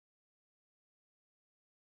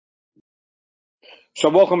So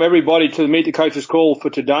welcome everybody to the Meet the Coaches call for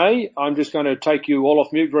today. I'm just going to take you all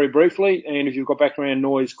off mute very briefly, and if you've got background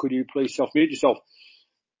noise, could you please self-mute yourself?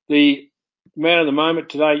 The man of the moment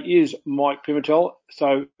today is Mike Pimentel.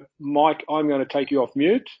 So Mike, I'm going to take you off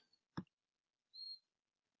mute.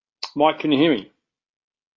 Mike, can you hear me?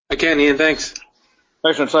 I can, Ian, thanks.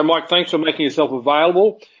 Excellent. So Mike, thanks for making yourself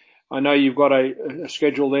available. I know you've got a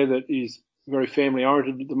schedule there that is very family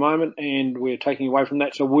oriented at the moment, and we're taking away from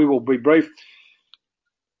that, so we will be brief.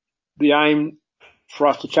 The aim for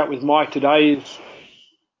us to chat with Mike today is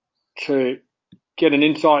to get an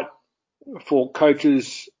insight for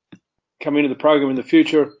coaches coming into the program in the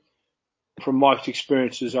future from Mike's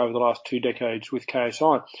experiences over the last 2 decades with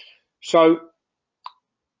KSI. So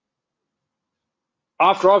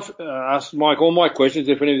after I've asked Mike all my questions,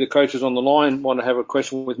 if any of the coaches on the line want to have a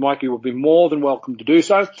question with Mike, you will be more than welcome to do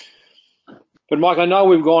so. But Mike, I know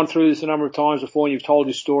we've gone through this a number of times before and you've told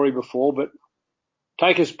your story before, but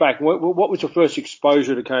take us back. What was your first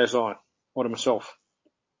exposure to KSI or to myself?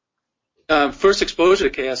 First exposure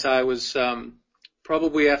to KSI was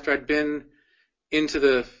probably after I'd been into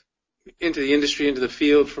the industry, into the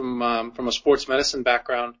field from a sports medicine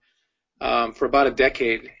background for about a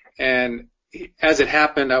decade. And as it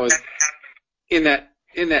happened, I was in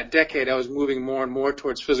that decade, I was moving more and more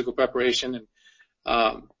towards physical preparation,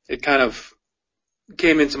 and it kind of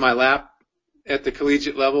came into my lap at the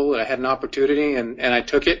collegiate level. I had an opportunity, and I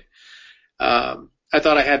took it. I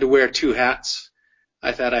thought I had to wear 2 hats.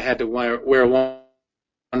 I thought I had to wear one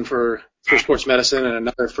for sports medicine and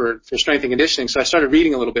another for strength and conditioning. So I started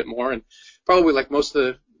reading a little bit more, and probably like most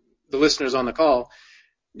of the listeners on the call,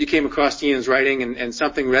 you came across Ian's writing and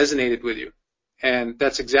something resonated with you. And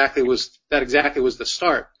that exactly was the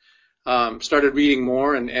start. Started reading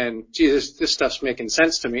more and geez, this stuff's making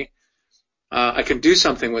sense to me. I can do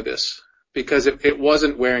something with this because it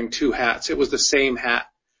wasn't wearing 2 hats. It was the same hat,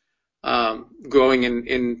 going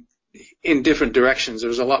in different directions. There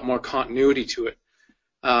was a lot more continuity to it.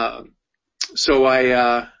 So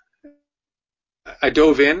I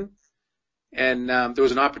dove in, and there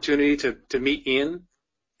was an opportunity to meet Ian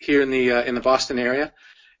here in the Boston area,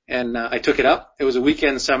 and I took it up. It was a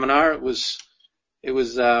weekend seminar. It was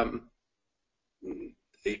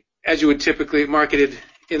as you would typically marketed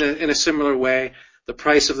in a similar way. The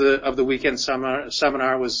price of the weekend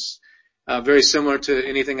seminar was very similar to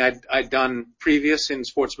anything I'd done previous in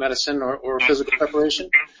sports medicine or physical preparation.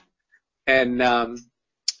 And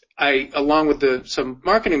I, along with some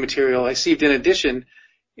marketing material, I received in addition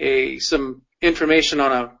some information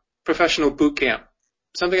on a professional boot camp,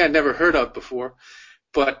 something I'd never heard of before.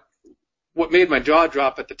 But what made my jaw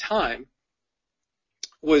drop at the time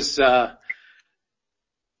was the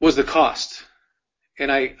cost.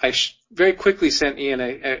 And I very quickly sent Ian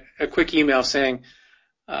a quick email saying,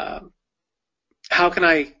 how can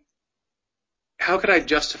I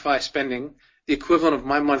justify spending the equivalent of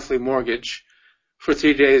my monthly mortgage for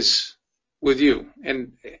 3 days with you?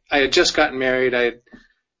 And I had just gotten married.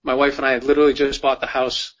 My wife and I had literally just bought the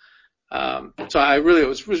house. So I really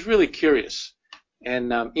was really curious.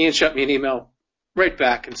 And Ian shot me an email right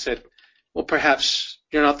back and said, well, perhaps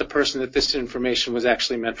you're not the person that this information was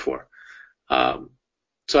actually meant for.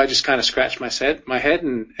 So I just kind of scratched my head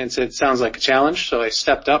and said, sounds like a challenge. So I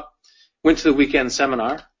stepped up, went to the weekend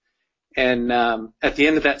seminar, and at the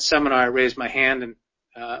end of that seminar, I raised my hand and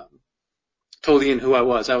told Ian who I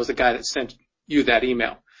was. I was the guy that sent you that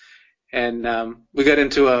email. And we got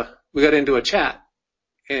into a chat.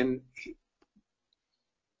 And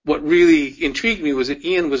what really intrigued me was that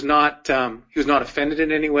Ian was not offended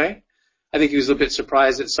in any way. I think he was a bit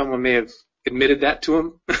surprised that someone may have admitted that to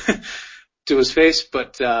him, to his face.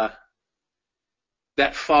 But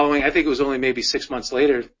that following, I think it was only maybe 6 months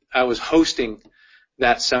later, I was hosting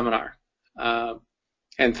that seminar. And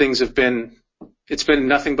it's been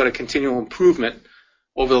nothing but a continual improvement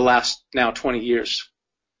over the last now 20 years.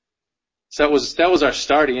 So that was our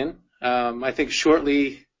start, Ian. I think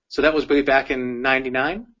shortly, so that was way back in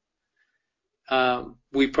 99.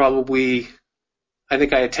 I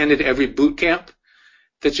think I attended every boot camp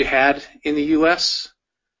that you had in the U.S.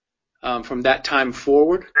 From that time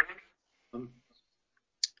forward.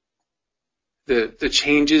 The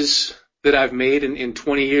changes that I've made in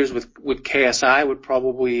 20 years with KSI would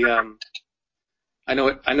probably, I know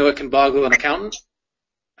it can boggle an accountant.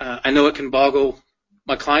 I know it can boggle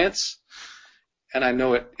my clients, and I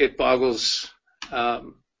know it boggles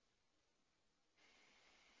the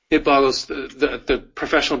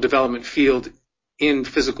professional development field in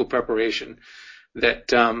physical preparation. That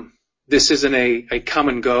this isn't a come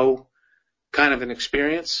and go kind of an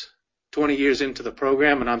experience. 20 years into the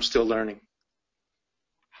program, and I'm still learning.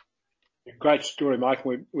 Great story, Mike.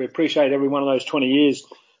 We appreciate every one of those 20 years.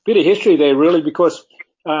 Bit of history there, really, because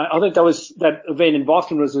I think that event in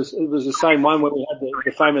Boston was the same one where we had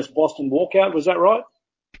the famous Boston walkout. Was that right?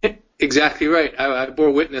 Exactly right. I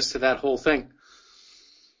bore witness to that whole thing.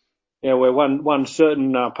 Yeah, where one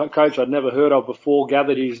certain coach I'd never heard of before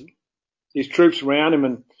gathered his troops around him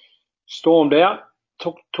and stormed out,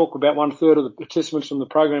 took about 1/3 of the participants from the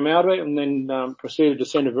program out of it, and then proceeded to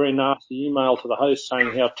send a very nasty email to the host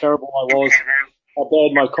saying how terrible I was, how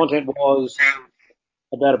bad my content was,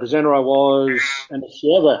 how bad a presenter I was, and if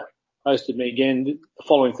she ever hosted me again, the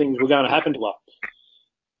following things were going to happen to her.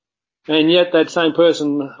 And yet that same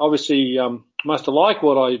person obviously must have liked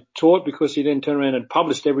what I taught, because he then turned around and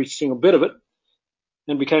published every single bit of it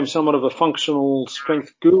and became somewhat of a functional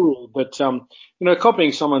strength guru. But,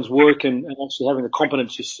 copying someone's work and actually having the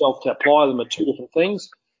competence yourself to apply them are two different things.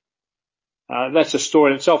 That's a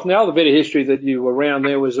story in itself. Now, the bit of history that you were around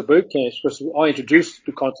there was the boot camps, because I introduced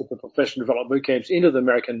the concept of professional development boot camps into the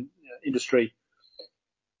American industry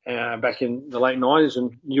back in the late 90s,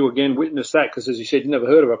 and you again witnessed that, because, as you said, you never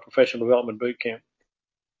heard of a professional development boot camp.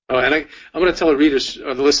 Oh, and I'm going to tell the readers,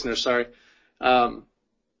 or the listeners, sorry, right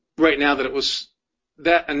now that it was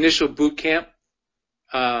that initial boot camp.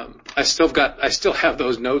 I still have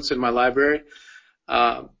those notes in my library.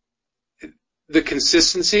 The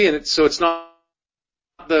consistency, and so it's not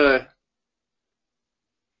the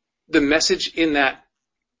message in that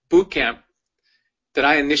boot camp that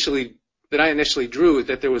I initially drew,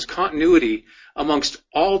 that there was continuity amongst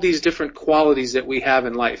all these different qualities that we have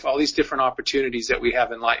in life, all these different opportunities that we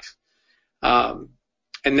have in life. And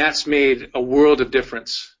that's made a world of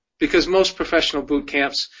difference, because most professional boot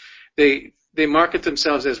camps, they market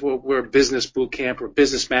themselves as, well, we're a business boot camp or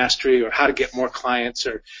business mastery or how to get more clients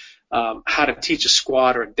or how to teach a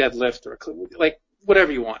squat or a deadlift or like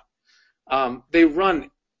whatever you want. They run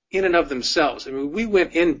in and of themselves. I mean, we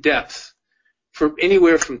went in depth for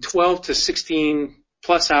anywhere from 12 to 16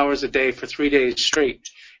 plus hours a day for 3 days straight,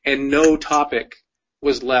 and no topic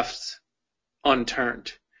was left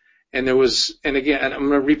unturned. And again, I'm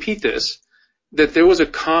going to repeat this, that there was a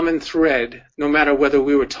common thread, no matter whether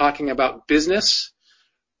we were talking about business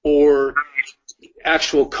or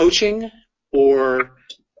actual coaching or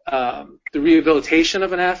the rehabilitation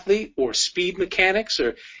of an athlete or speed mechanics,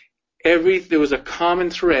 or there was a common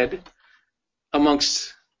thread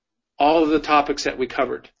amongst all of the topics that we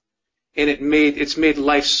covered. And it's made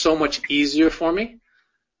life so much easier for me.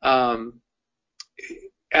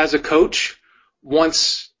 As a coach,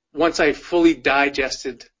 once I fully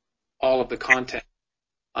digested all of the content,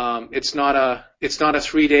 it's not a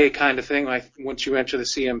 3-day kind of thing. Like once you enter the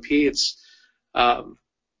CMP,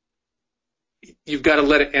 you've got to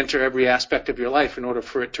let it enter every aspect of your life in order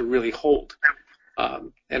for it to really hold.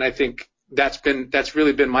 And I think that's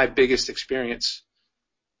really been my biggest experience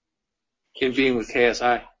in being with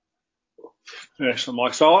KSI. Excellent,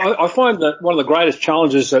 Mike. So I find that one of the greatest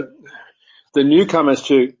challenges that the newcomers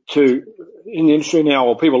to in the industry now,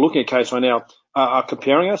 or people looking at KSI now, are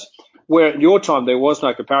comparing us. Where at your time there was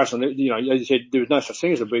no comparison. As you said, there was no such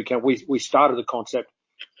thing as a boot camp. We started the concept.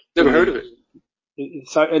 Never heard of it.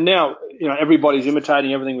 So, and now, everybody's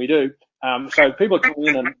imitating everything we do. So people are coming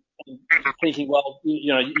in and thinking, well,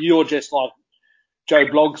 you're just like Joe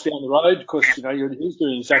Bloggs down the road, because, he's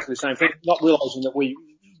doing exactly the same thing, not realizing that we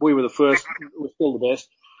were the first, we're still the best.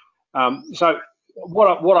 So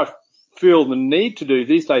what I feel the need to do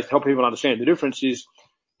these days to help people understand the difference is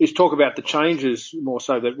talk about the changes more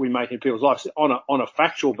so that we make in people's lives on a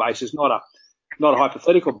factual basis, not a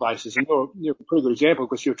hypothetical basis. And you're a pretty good example,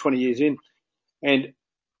 because you're 20 years in. And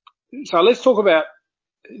so let's talk about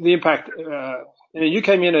the impact. You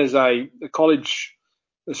came in as a college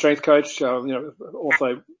strength coach,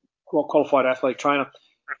 also qualified athletic trainer.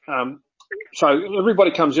 So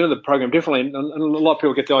everybody comes into the program differently, and a lot of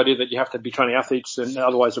people get the idea that you have to be training athletes, and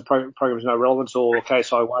otherwise the program has no relevance, or the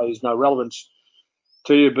KSI way is no relevance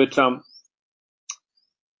to you. But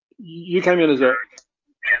you came in as a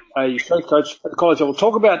strength coach at the college level.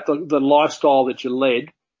 Talk about the lifestyle that you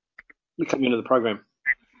led to come into the program.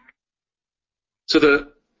 So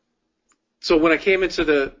when I came into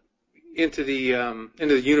the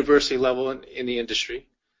university level in the industry,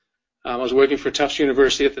 I was working for Tufts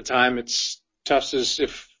University at the time. Tufts is,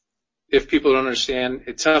 if people don't understand,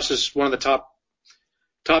 Tufts is one of the top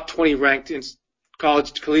 20 ranked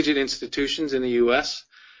collegiate institutions in the U.S.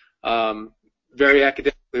 Very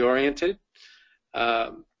academically oriented,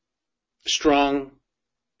 strong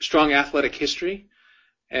athletic history,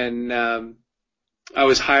 and I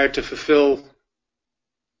was hired to fulfill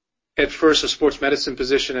at first a sports medicine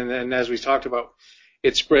position, and then, as we talked about,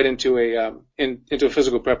 it spread into a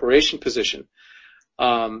physical preparation position.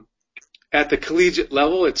 At the collegiate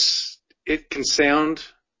level, it can sound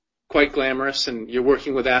quite glamorous, and you're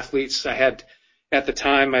working with athletes. At the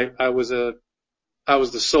time, I was the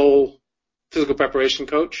sole physical preparation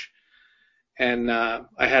coach, and I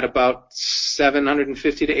had about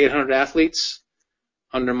 750 to 800 athletes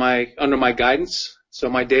under my guidance. So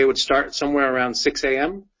my day would start somewhere around 6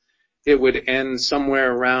 a.m. It would end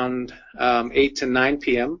somewhere around 8 to 9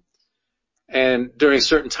 p.m. And during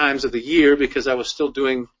certain times of the year, because I was still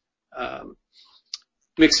doing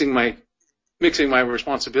mixing my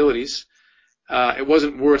responsibilities, it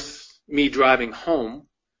wasn't worth me driving home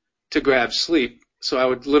to grab sleep. So I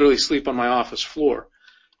would literally sleep on my office floor.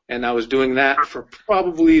 And I was doing that for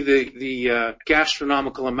probably the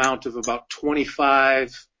gastronomical amount of about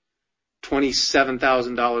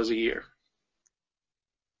 $27,000 a year.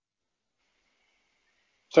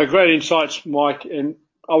 So great insights, Mike. And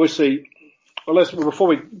obviously, before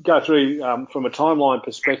we go through from a timeline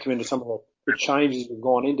perspective into some of the changes you've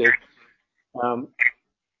gone into,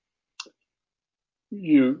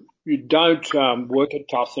 you don't work at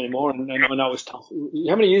Tufts anymore, and I know it was tough.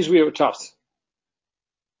 How many years were you at Tufts?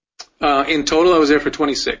 In total, I was there for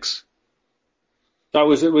 26.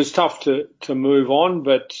 So it was tough to move on,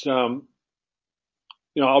 but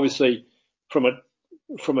obviously from a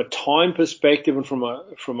time perspective and from a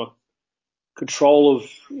control of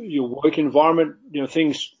your work environment,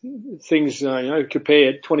 things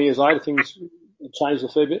compared 20 years later, things changed a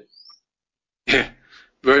fair bit. Yeah,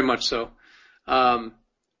 very much so.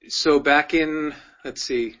 So back in, let's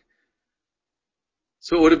see,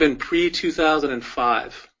 so it would have been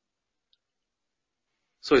pre-2005.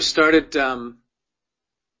 So I started,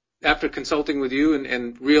 after consulting with you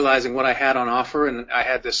and realizing what I had on offer, and I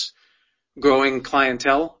had this growing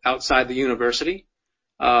clientele outside the university,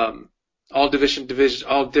 all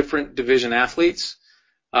different division athletes,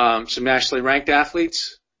 some nationally ranked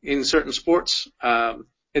athletes in certain sports.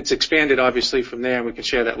 It's expanded obviously from there, and we can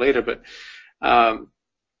share that later, but,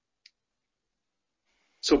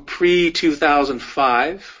 so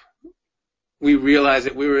pre-2005, we realized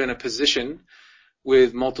that we were in a position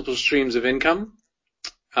with multiple streams of income,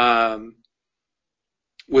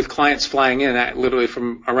 with clients flying in literally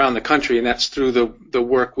from around the country, and that's through the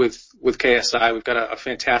work with KSI. We've got a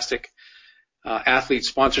fantastic athlete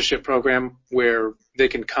sponsorship program where they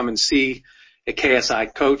can come and see a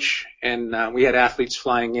KSI coach, and we had athletes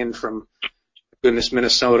flying in from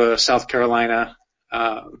Minnesota, South Carolina,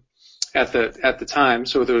 at the time.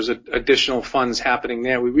 So there was additional funds happening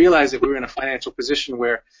there. We realized that we were in a financial position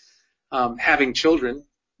where, having children,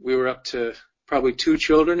 we were up to probably 2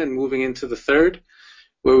 children and moving into the 3rd,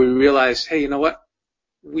 where we realized, hey, you know what?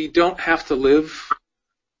 We don't have to live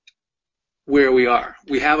where we are.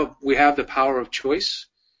 We have the power of choice,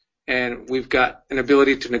 and we've got an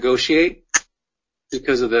ability to negotiate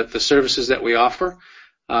because of the services that we offer.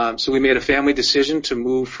 So we made a family decision to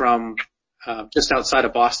move from just outside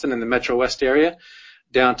of Boston in the Metro West area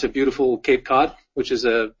down to beautiful Cape Cod, which is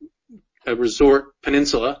a resort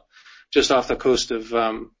peninsula just off the coast of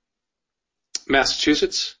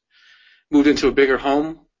Massachusetts. Moved into a bigger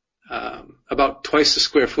home, about twice the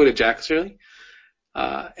square footage actually,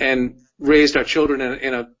 and raised our children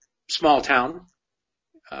in a small town,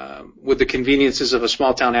 with the conveniences of a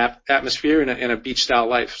small town atmosphere and a beach style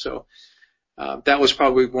life. So that was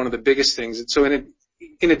probably one of the biggest things. And so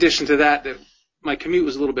in addition to that, my commute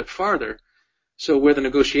was a little bit farther. So where the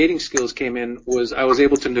negotiating skills came in was I was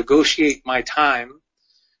able to negotiate my time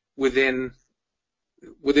within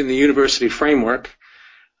the university framework,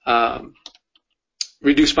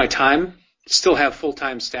 reduce my time, still have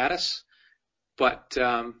full-time status, but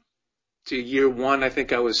to year 1, I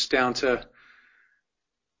think I was down to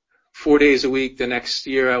 4 days a week. The next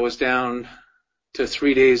year I was down to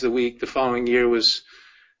 3 days a week. The following year was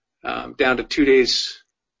down to 2 days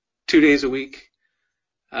a week.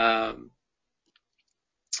 And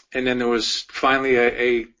then there was finally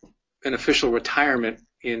an official retirement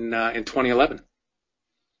in 2011.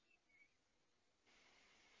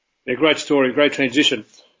 Yeah, great story, great transition.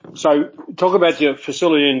 So talk about your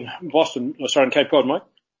facility in in Cape Cod, Mike.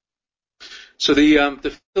 So the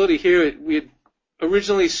facility here, we had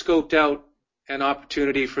originally scoped out an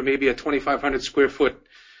opportunity for maybe a 2,500 square foot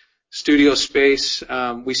studio space.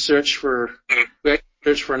 We searched for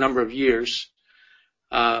a number of years.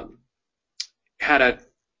 Had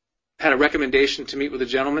a recommendation to meet with a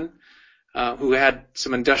gentleman who had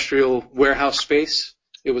some industrial warehouse space.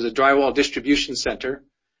 It was a drywall distribution center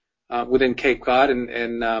within Cape Cod,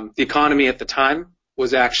 and the economy at the time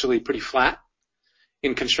was actually pretty flat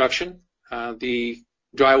in construction. The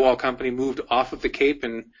drywall company moved off of the Cape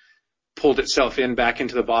and pulled itself in back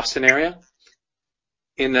into the Boston area.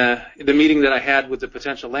 In the meeting that I had with the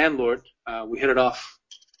potential landlord, we hit it off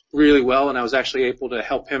really well, and I was actually able to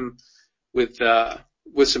help him with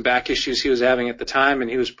some back issues he was having at the time,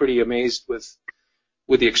 and he was pretty amazed with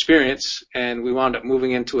the experience, and we wound up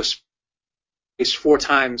moving into a space 4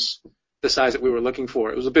 times the size that we were looking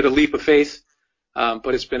for. It was a bit of leap of faith,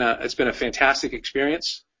 but it's been a fantastic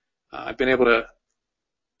experience. I've been able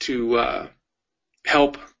to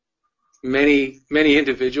help many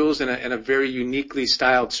individuals in a very uniquely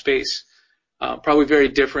styled space, probably very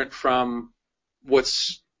different from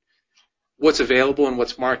what's available and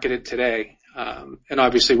what's marketed today. And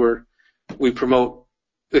obviously we promote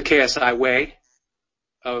the KSI way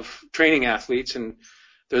of training athletes, and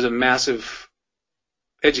there's a massive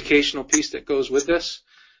educational piece that goes with this.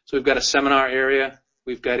 So we've got a seminar area.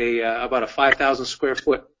 We've got about a 5,000 square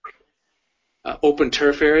foot open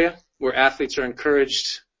turf area where athletes are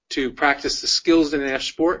encouraged to practice the skills in their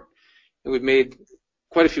sport. And we've made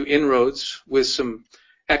quite a few inroads with some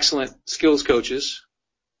excellent skills coaches: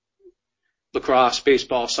 lacrosse,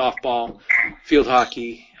 baseball, softball, field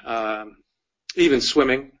hockey, even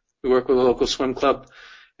swimming. We work with a local swim club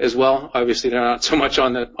as well. Obviously, they're not so much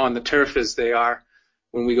on the turf as they are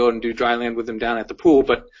when we go and do dry land with them down at the pool.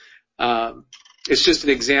 But it's just an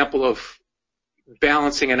example of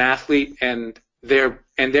balancing an athlete and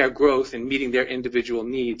their growth and meeting their individual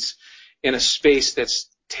needs in a space that's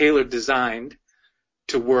tailored, designed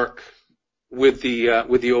to work with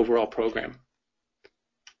the overall program.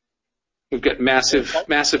 We've got massive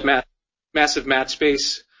mat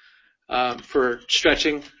space for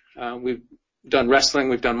stretching. We've done wrestling,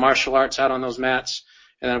 we've done martial arts out on those mats,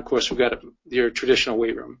 and then of course we've got your traditional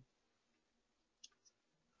weight room.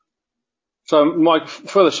 So, Mike,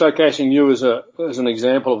 further showcasing you as an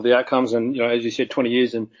example of the outcomes, and as you said, 20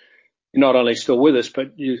 years, and you're not only still with us,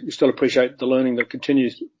 but you still appreciate the learning that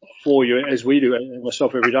continues for you, as we do, and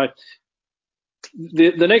myself every day.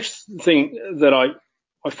 The next thing that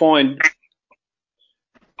I find,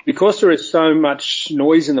 because there is so much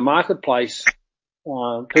noise in the marketplace,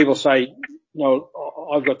 people say,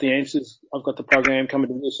 I've got the answers, I've got the program, come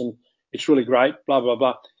and do this, and it's really great, blah, blah,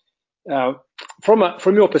 blah.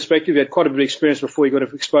 From your perspective, you had quite a bit of experience before you got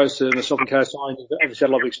exposed to myself and KSI, and you've obviously had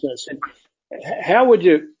a lot of experience. How would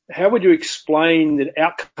you explain the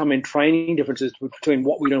outcome and training differences between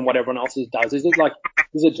what we do and what everyone else does? Is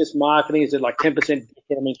it just marketing? Is it like 10%?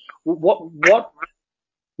 I mean,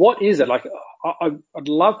 what is it? Like, I'd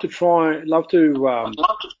love to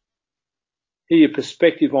hear your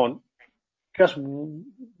perspective on just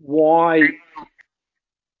why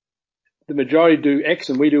the majority do X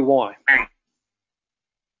and we do Y.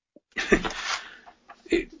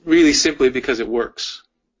 Really simply because it works.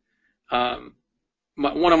 One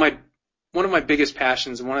of my biggest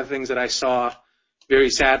passions, and one of the things that I saw very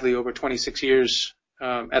sadly over 26 years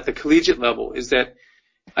at the collegiate level, is that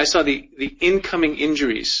I saw the incoming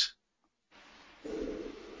injuries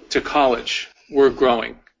to college were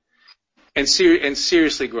growing, and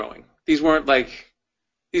seriously growing. These weren't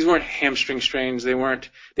hamstring strains. They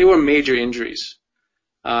were major injuries,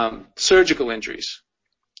 surgical injuries.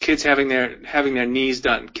 Kids having their knees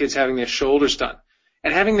done, kids having their shoulders done,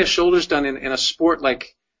 and having their shoulders done in a sport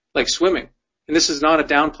like swimming. And this is not a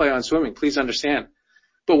downplay on swimming, please understand.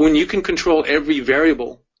 But when you can control every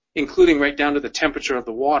variable, including right down to the temperature of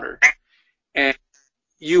the water, and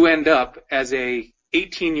you end up as a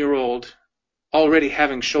 18-year-old already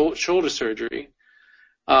having shoulder surgery,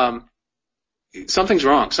 something's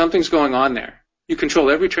wrong. Something's going on there. You control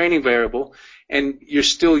every training variable, and you're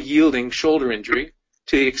still yielding shoulder injury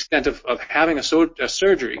to the extent of having a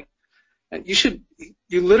surgery. And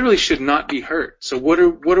you literally should not be hurt. So what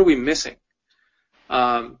are we missing?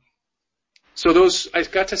 So I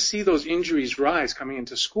got to see those injuries rise coming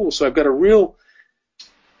into school. So I've got a real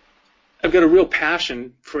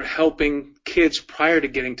passion for helping kids prior to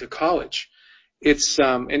getting to college. It's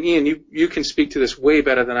and Ian, you can speak to this way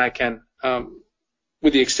better than I can,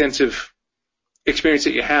 with the extensive experience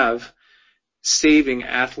that you have, saving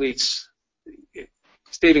athletes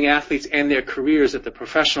and their careers at the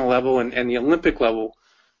professional level and the Olympic level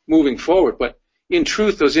moving forward. But in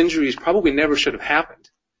truth, those injuries probably never should have happened.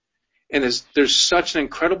 And there's such an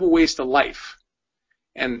incredible waste of life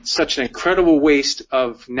and such an incredible waste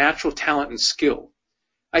of natural talent and skill.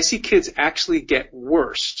 I see kids actually get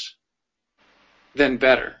worse than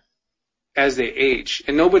better as they age,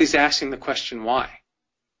 and nobody's asking the question why.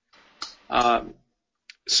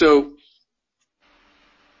 So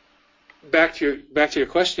back to your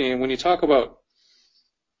question, when you talk about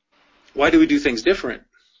why do we do things different,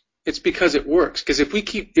 It's because it works. Because if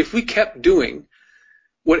we kept doing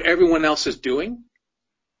what everyone else is doing,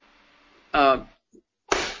 we're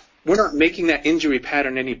not making that injury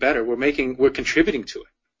pattern any better. We're contributing to it.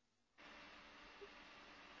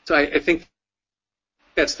 So I think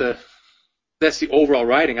that's the overall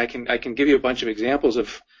writing. I can give you a bunch of examples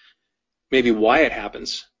of maybe why it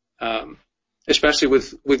happens, especially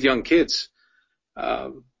with young kids.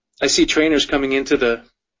 I see trainers coming into the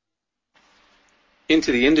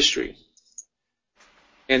industry,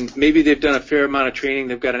 and maybe they've done a fair amount of training.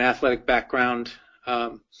 They've got an athletic background,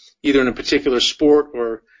 either in a particular sport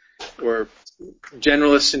or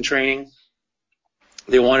generalists in training.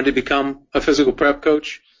 They wanted to become a physical prep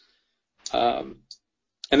coach, and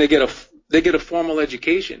they get a formal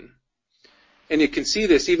education. And you can see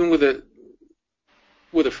this even with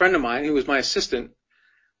a friend of mine who was my assistant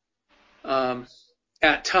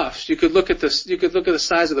at Tufts. You could look at this. You could look at the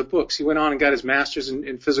size of the books. He went on and got his master's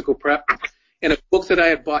in physical prep. And a book that I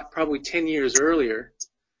had bought probably 10 years earlier,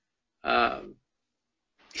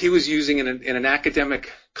 he was using in an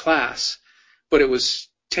academic class, but it was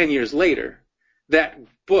 10 years later. That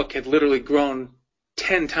book had literally grown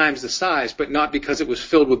 10 times the size, but not because it was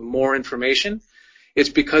filled with more information. It's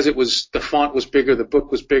because the font was bigger, the book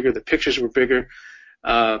was bigger, the pictures were bigger.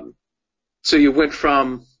 So you went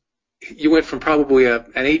from probably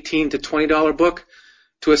an $18 to $20 book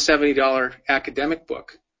to a $70 academic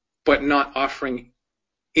book, but not offering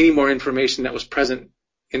any more information that was present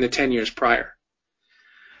in the 10 years prior.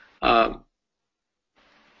 So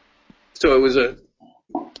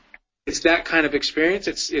it's that kind of experience.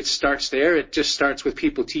 It starts there. It just starts with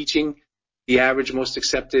people teaching the average, most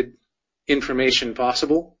accepted information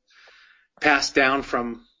possible, passed down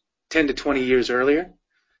from 10 to 20 years earlier.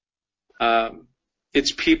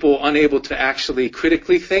 It's people unable to actually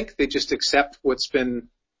critically think. They just accept what's been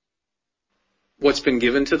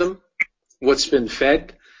given to them, what's been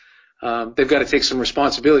fed. They've got to take some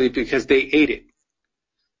responsibility because they ate it,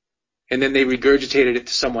 and then they regurgitated it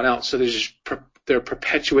to someone else. So they're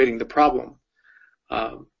perpetuating the problem.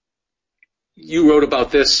 You wrote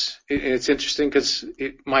about this. It's interesting because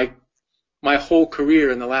my whole career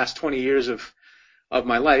in the last 20 years of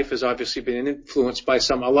my life has obviously been influenced by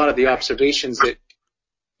a lot of the observations that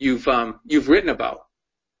you've written about.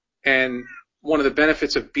 And one of the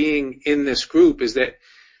benefits of being in this group is that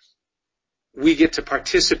we get to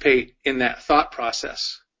participate in that thought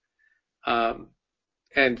process.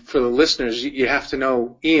 And for the listeners, you have to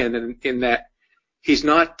know Ian in that he's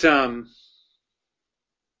not the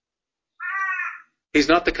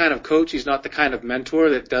kind of coach, he's not the kind of mentor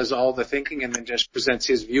that does all the thinking and then just presents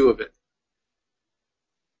his view of it.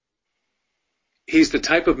 He's the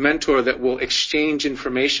type of mentor that will exchange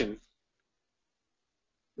information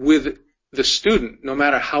with the student, no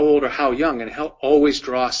matter how old or how young, and he'll always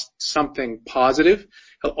draw something positive.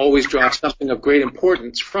 He'll always draw something of great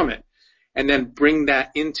importance from it, and then bring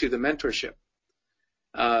that into the mentorship.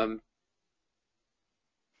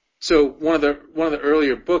 So one of the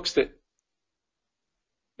earlier books that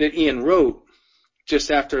Ian wrote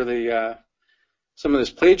just after some of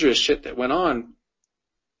this plagiarist shit that went on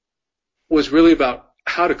was really about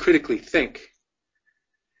how to critically think,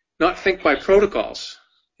 not think by protocols.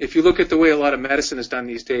 If you look at the way a lot of medicine is done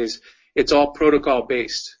these days, it's all protocol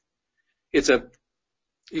based.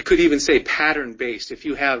 You could even say pattern based. If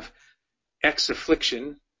you have X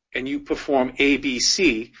affliction and you perform A, B,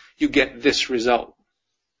 C, you get this result.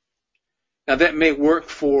 Now that may work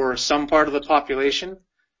for some part of the population,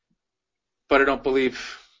 but I don't believe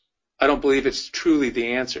it's truly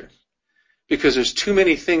the answer, because there's too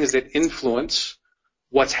many things that influence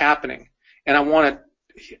what's happening. And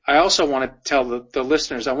I also want to tell the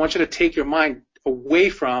listeners, I want you to take your mind away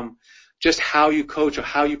from just how you coach or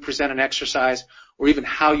how you present an exercise or even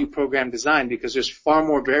how you program design, because there's far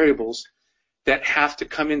more variables that have to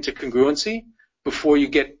come into congruency before you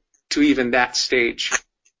get to even that stage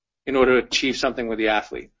in order to achieve something with the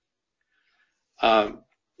athlete.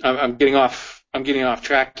 I'm getting off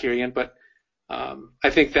track here, Ian, but I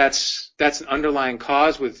think that's an underlying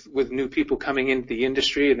cause with new people coming into the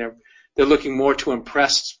industry, and they're looking more to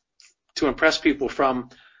impress people from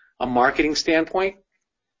a marketing standpoint.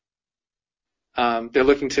 They're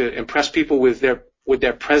looking to impress people with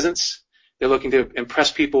their presence. They're looking to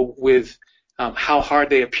impress people with how hard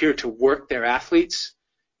they appear to work their athletes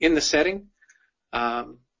in the setting.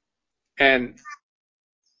 And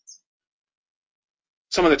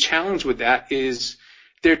some of the challenge with that is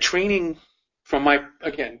they're training from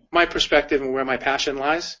my perspective, and where my passion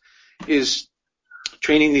lies is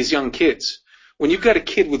training these young kids. When you've got a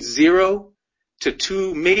kid with 0 to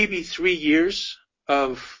 2, maybe 3 years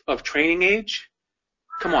of training age,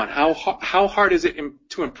 Come on, how hard is it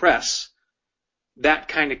to impress that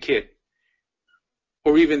kind of kid?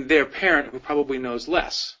 Or even their parent who probably knows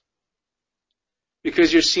less.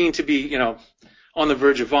 Because you're seen to be, on the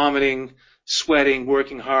verge of vomiting, sweating,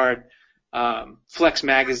 working hard, Flex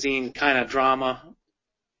magazine kind of drama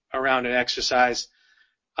around an exercise.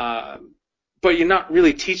 But you're not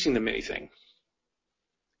really teaching them anything.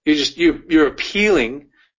 You're appealing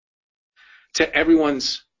to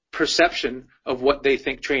everyone's perception of what they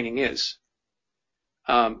think training is.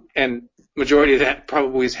 And majority of that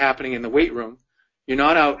probably is happening in the weight room. You're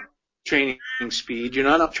not out training speed. You're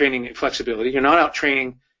not out training flexibility. You're not out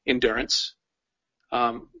training endurance.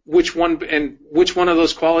 Which one of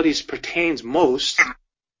those qualities pertains most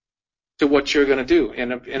to what you're going to do?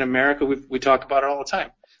 In America, we talk about it all the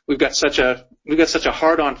time. We've got such a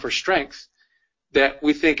hard on for strength that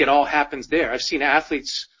we think it all happens there. I've seen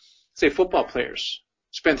athletes, say football players,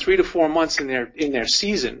 spend 3 to 4 months in their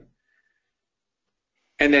season,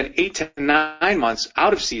 and then 8 to 9 months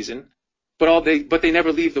out of season, but they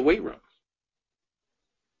never leave the weight room.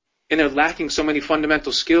 And they're lacking so many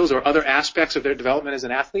fundamental skills or other aspects of their development as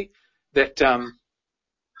an athlete that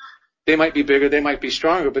they might be bigger, they might be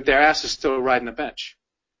stronger, but their ass is still riding the bench.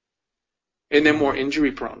 And they're more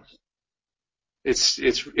injury prone.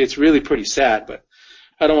 It's really pretty sad, but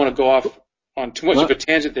I don't want to go off on too much of a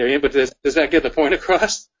tangent there, Ian, but does that get the point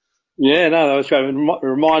across? Yeah, no, that's great. It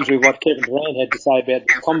reminds me of what Kevin Durant had to say about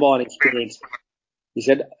the combine experience. He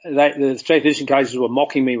said the strength conditioning coaches were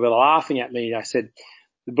mocking me, were laughing at me. I said,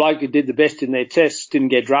 the bloke who did the best in their tests didn't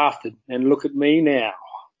get drafted, and look at me now.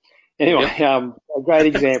 Anyway, a great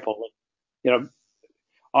example.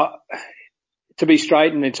 To be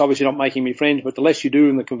straight, and it's obviously not making me friends, but the less you do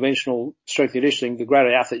in the conventional strength conditioning, the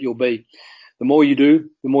greater athlete you'll be. The more you do,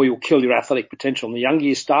 the more you'll kill your athletic potential. And the younger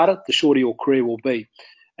you start it, the shorter your career will be.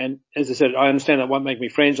 And as I said, I understand that won't make me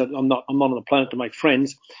friends. I'm not on the planet to make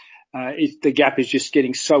friends. The gap is just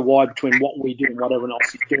getting so wide between what we do and what everyone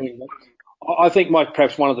else is doing. I think, Mike,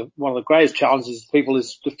 perhaps one of the greatest challenges of people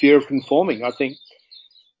is the fear of conforming. I think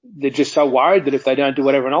they're just so worried that if they don't do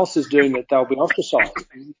what everyone else is doing, that they'll be ostracized.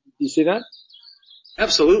 You see that?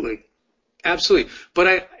 Absolutely.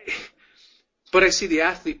 But I see the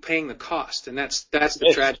athlete paying the cost, and that's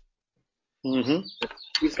the tragedy.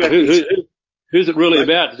 Mm-hmm. Who's it really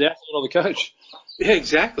about? The athlete or the coach? Yeah,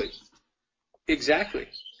 exactly.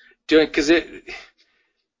 Because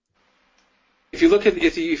if you look at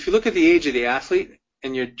the age of the athlete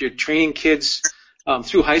and you're training kids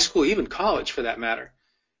through high school, even college for that matter,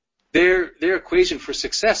 their equation for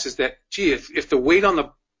success is that, if the weight on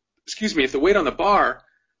the bar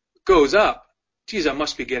goes up, I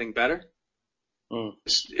must be getting better.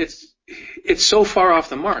 It's so far off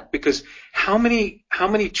the mark, because how many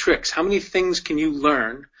tricks, how many things can you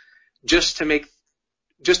learn just to make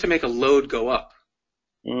a load go up?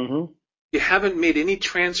 Mm-hmm. You haven't made any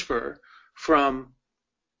transfer from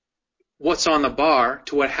what's on the bar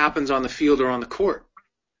to what happens on the field or on the court.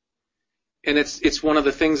 And it's one of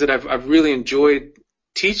the things that I've really enjoyed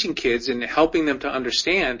teaching kids and helping them to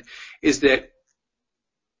understand, is that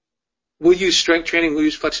we'll use strength training, we'll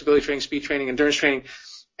use flexibility training, speed training, endurance training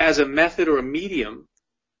as a method or a medium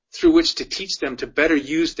through which to teach them to better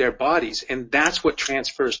use their bodies. And that's what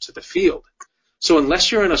transfers to the field. So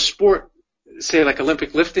unless you're in a sport, say like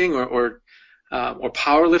Olympic lifting or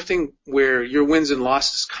powerlifting, where your wins and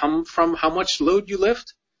losses come from how much load you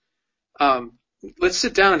lift, let's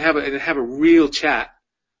sit down and have a real chat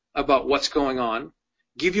about what's going on,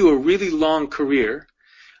 give you a really long career,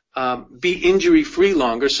 be injury free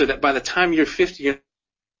longer, so that by the time you're 50, you're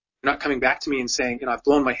not coming back to me and saying, I've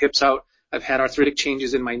blown my hips out, I've had arthritic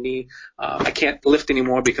changes in my knee, I can't lift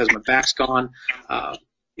anymore because my back's gone.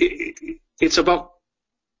 It's about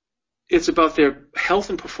their health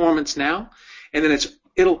and performance now, and then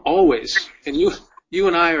it'll always, and you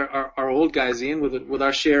and I are old guys, Ian, with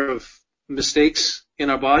our share of mistakes in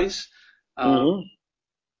our bodies,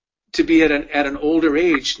 to be at an older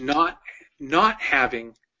age, not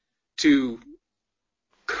having to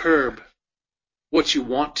curb what you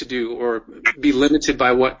want to do or be limited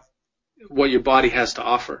by what your body has to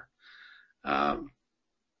offer.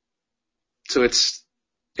 So it's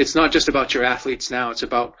not just about your athletes now. It's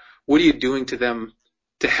about what are you doing to them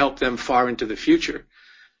to help them far into the future.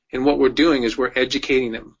 And what we're doing is we're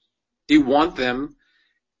educating them. Do you want them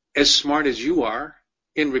as smart as you are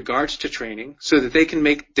in regards to training, so that they can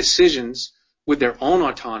make decisions with their own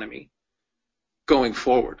autonomy going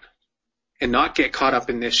forward, and not get caught up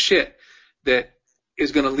in this shit that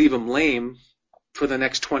is going to leave them lame for the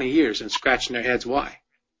next 20 years and scratching their heads why?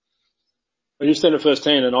 Well, you said it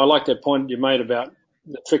firsthand, and I like that point you made about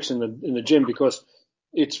the tricks in the gym, because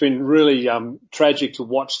it's been really tragic to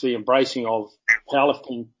watch the embracing of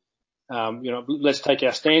powerlifting. Let's take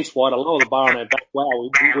our stance wider, lower the bar on our back. Wow,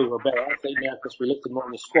 we were a better athlete now because we lifted more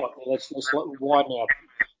in the squat. Let's widen our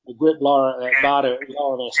grip, lower our bar to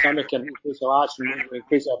lower our stomach and increase our arch and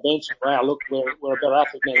increase our bench. Wow, look, we're a better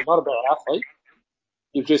athlete now. You're not a better athlete.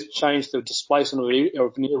 You've just changed the displacement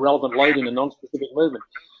of an irrelevant load in a non-specific movement.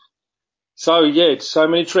 So yeah, it's so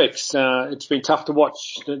many tricks. It's been tough to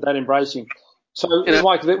watch that embracing. So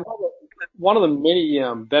like one of the many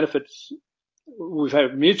benefits we've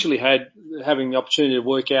mutually had having the opportunity to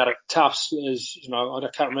work out at Tufts is, I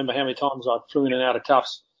can't remember how many times I flew in and out of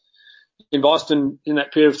Tufts in Boston in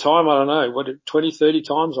that period of time. I don't know, 20, 30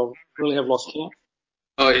 times? I really have lost count.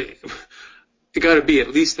 Oh, it got to be at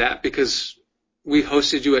least that, because we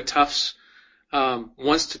hosted you at Tufts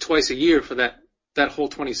once to twice a year for that whole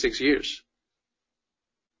 26 years.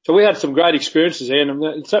 So we had some great experiences there, and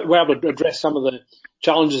we're able to address some of the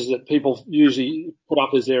challenges that people usually put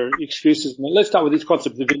up as their excuses. And let's start with this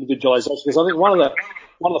concept of individualization, because I think one of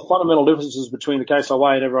the fundamental differences between the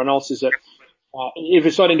KSI and everyone else is that if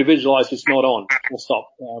it's not individualized, it's not on. We'll stop.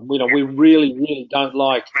 We really, really don't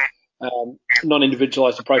like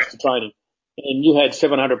non-individualized approach to training. And you had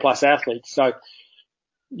 700 plus athletes, so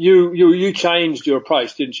you changed your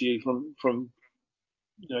approach, didn't you, from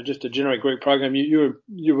just a generic group program.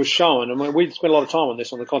 You were shown. I mean, we spent a lot of time on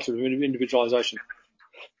this, on the concept of individualization.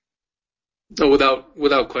 No,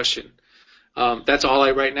 without question. That's all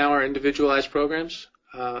I write now are individualized programs.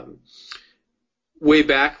 Way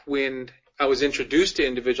back when I was introduced to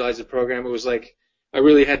individualize the program, it was like I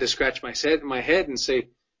really had to scratch my head and say,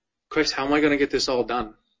 Chris, how am I going to get this all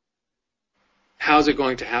done? How's it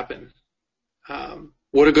going to happen?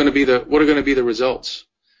 What are going to be the results?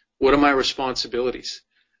 What are my responsibilities?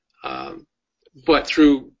 But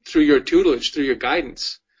through your tutelage, through your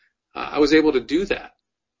guidance, I was able to do that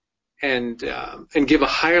and give a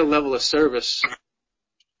higher level of service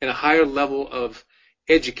and a higher level of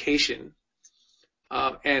education.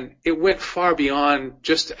 And it went far beyond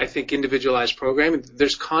just, I think, individualized programming.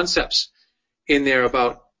 There's concepts in there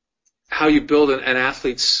about how you build an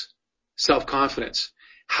athlete's self-confidence.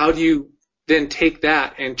 How do you then take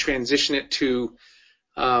that and transition it to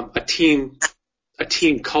a team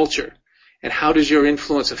culture, and how does your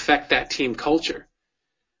influence affect that team culture?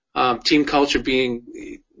 Team culture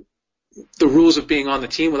being the rules of being on the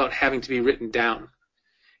team without having to be written down.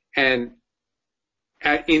 And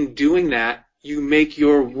in doing that, you make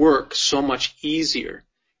your work so much easier,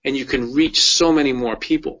 and you can reach so many more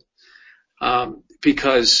people,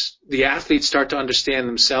 because the athletes start to understand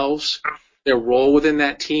themselves, their role within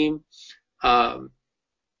that team.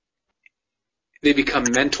 They become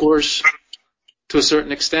mentors to a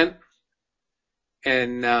certain extent.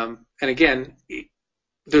 And again,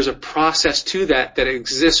 there's a process to that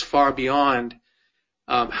exists far beyond,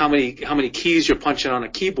 how many keys you're punching on a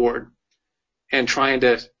keyboard and trying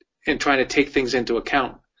to take things into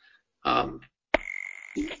account. I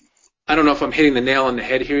don't know if I'm hitting the nail on the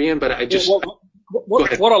head here, Ian, but I just,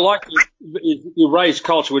 what I like is you raise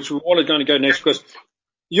culture, which we're all going to go next, because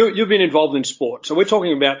you've been involved in sport. So we're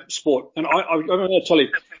talking about sport. And I'm going to tell you,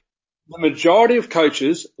 the majority of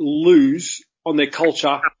coaches lose on their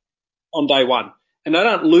culture on day one. And they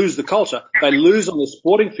don't lose the culture. They lose on the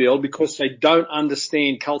sporting field because they don't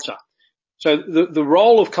understand culture. So the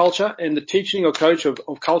role of culture and the teaching or coach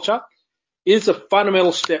of culture is a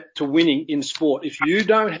fundamental step to winning in sport. If you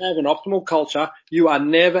don't have an optimal culture, you are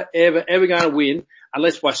never, ever, ever going to win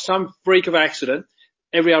unless by some freak of accident,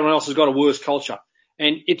 everyone else has got a worse culture.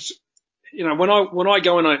 And it's, when I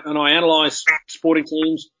go in and I analyze sporting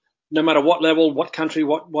teams, no matter what level, what country,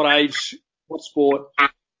 what age, what sport,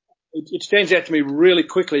 it stands out to me really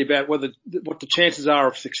quickly about what the chances are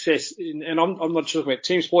of success. And I'm not talking about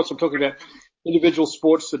team sports. I'm talking about individual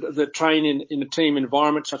sports that train in a team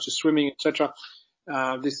environment, such as swimming, etc.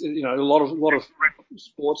 A lot of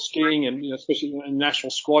sports, skiing, and especially in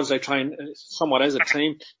national squads, they train somewhat as a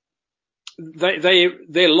team.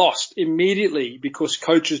 They're lost immediately because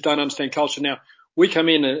coaches don't understand culture. Now, we come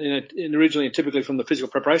in originally and typically from the physical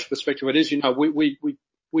preparation perspective. It is,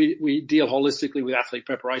 we deal holistically with athlete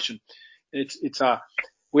preparation.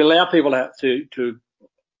 We allow people to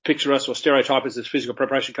picture us or stereotype us as physical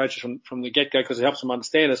preparation coaches from the get-go because it helps them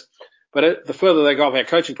understand us. But the further they go off our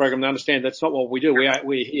coaching program, they understand that's not what we do.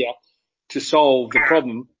 We're here to solve the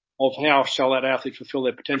problem of how shall that athlete fulfill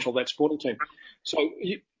their potential, that sporting team. So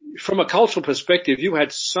from a cultural perspective, you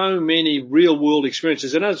had so many real-world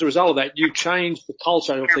experiences, and as a result of that, you changed the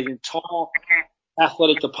culture of the entire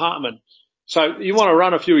athletic department. So you want to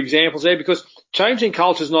run a few examples there, because changing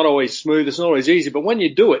culture is not always smooth, it's not always easy, but when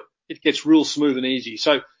you do it, it gets real smooth and easy.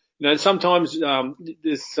 So, sometimes,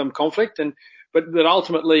 there's some conflict but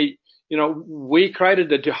ultimately, we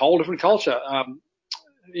created a whole different culture,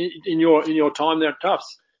 in your time there at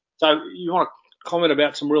Tufts. So you want to comment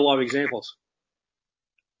about some real life examples?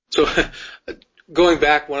 So going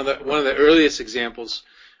back, one of the earliest examples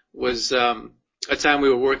was a time we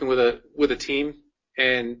were working with a team,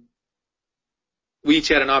 and we each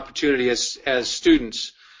had an opportunity as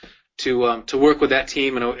students to work with that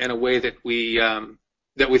team in a way that we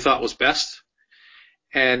thought was best.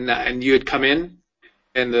 And you had come in,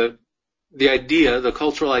 and the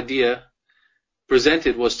cultural idea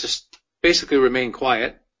presented was to basically remain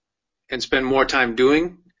quiet and spend more time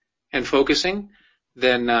doing and focusing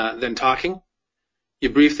than talking. You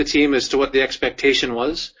briefed the team as to what the expectation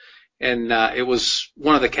was, and it was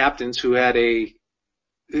one of the captains who had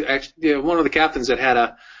one of the captains that had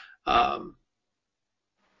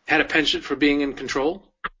a penchant for being in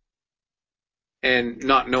control and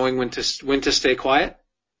not knowing when to stay quiet.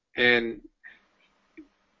 And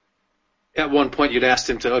at one point, you'd asked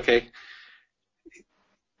him to, okay,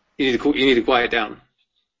 you need to quiet down.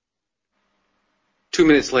 2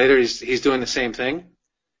 minutes later, he's doing the same thing,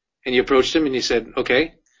 and you approached him and you said,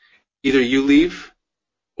 okay, either you leave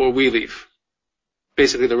or we leave.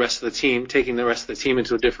 Basically, the rest of the team, taking the rest of the team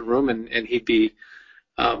into a different room, and he'd be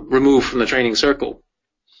removed from the training circle.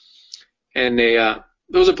 And there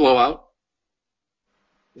was a blowout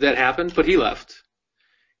that happened, but he left,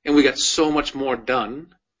 and we got so much more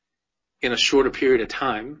done in a shorter period of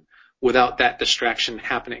time without that distraction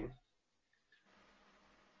happening.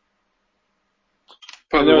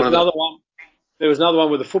 And there was another one. There was another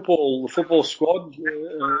one with the football squad,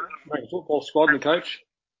 football squad and the coach.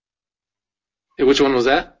 Which one was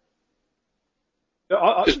that?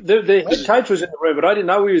 The head coach was in the room, but I didn't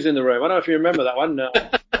know he was in the room. I don't know if you remember that one.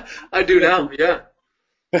 I do now, yeah.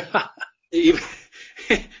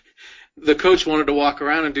 The coach wanted to walk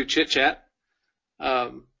around and do chit-chat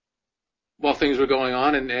while things were going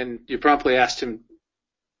on, and you promptly asked him,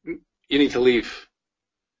 you need to leave.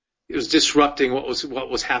 It was disrupting what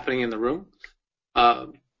was happening in the room.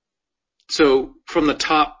 So from the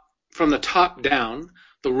top down,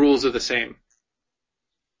 the rules are the same.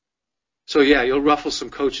 So yeah, you'll ruffle some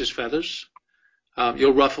coaches' feathers,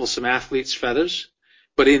 you'll ruffle some athletes' feathers,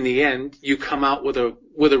 but in the end, you come out with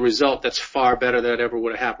a result that's far better than it ever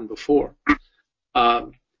would have happened before.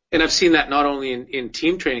 And I've seen that not only in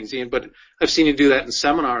team trainings, Ian, but I've seen you do that in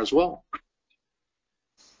seminar as well.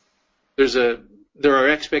 There are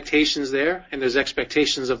expectations there, and there's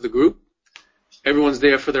expectations of the group. Everyone's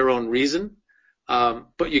there for their own reason,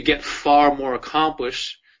 but you get far more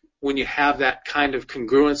accomplished when you have that kind of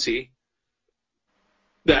congruency,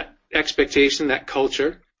 that expectation, that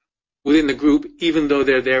culture within the group, even though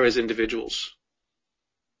they're there as individuals.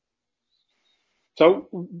 So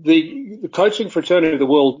the coaching fraternity of the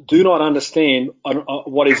world do not understand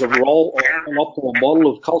what is a role or an optimal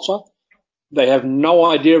model of culture. They have no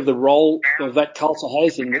idea of the role that that culture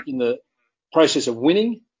has in the process of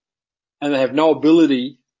winning, and they have no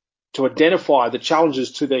ability to identify the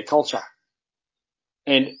challenges to their culture.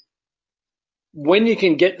 And when you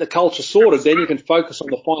can get the culture sorted, then you can focus on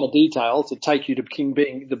the finer details that take you to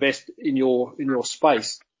being the best in your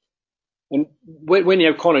space. And when you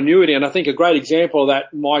have continuity, and I think a great example of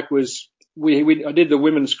that, Mike, was I did the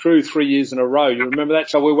women's crew 3 years in a row. You remember that?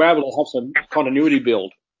 So we were able to have some continuity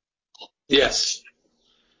build. Yes,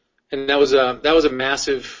 and that was a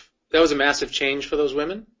massive change for those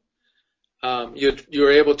women. You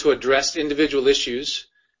were able to address individual issues,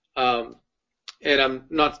 and I'm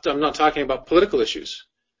not talking about political issues.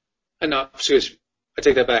 I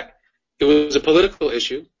take that back. It was a political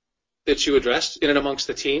issue that you addressed in and amongst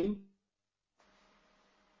the team.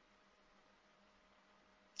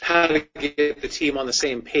 How to get the team on the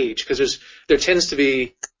same page, because there tends to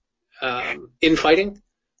be infighting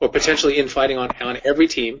or potentially infighting on every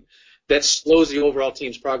team that slows the overall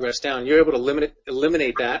team's progress down. You're able to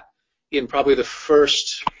eliminate that in probably the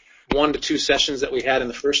first 1 to 2 sessions that we had in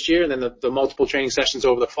the first year, and then the multiple training sessions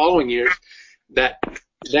over the following years.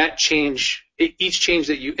 That change, each change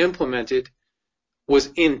that you implemented was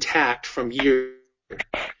intact from year,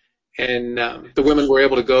 and the women were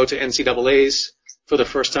able to go to NCAAs for the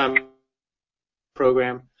first time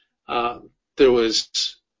program. There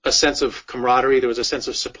was a sense of camaraderie. There was a sense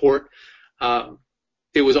of support.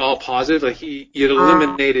 It was all positive. Like you'd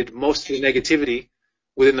eliminated most of the negativity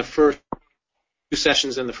within the first 2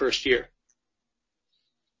 sessions in the first year.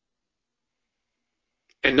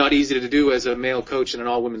 And not easy to do as a male coach in an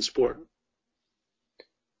all-women's sport.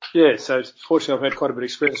 Yeah, so fortunately I've had quite a bit of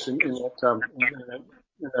experience in that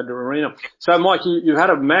that arena. So, Mike, you've had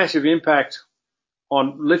a massive impact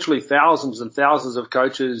on literally thousands and thousands of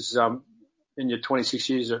coaches in your 26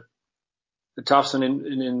 years at the Tufts, and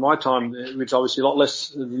in my time, which obviously a lot less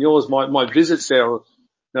than yours, my visits there,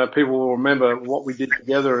 people will remember what we did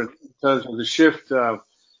together in terms of the shift.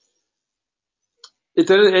 At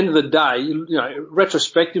the end of the day,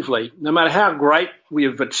 retrospectively, no matter how great we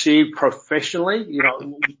have achieved professionally,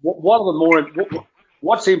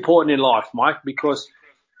 what's important in life, Mike? Because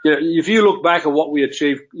if you look back at what we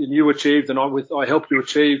achieved and you achieved, and I helped you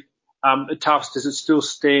achieve at Tufts, does it still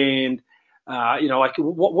stand?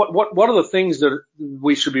 What are the things that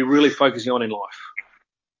we should be really focusing on in life?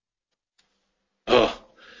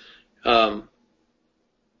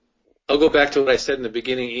 I'll go back to what I said in the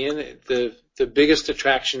beginning, Ian. The biggest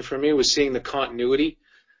attraction for me was seeing the continuity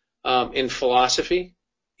in philosophy,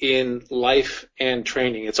 in life, and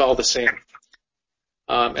training. It's all the same.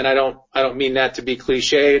 And I don't mean that to be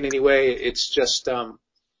cliche in any way. It's just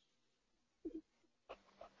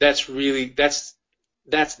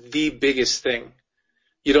that's the biggest thing.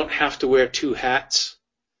 You don't have to wear two hats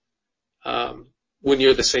when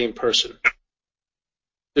you're the same person.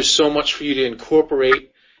 There's so much for you to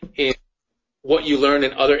incorporate in what you learn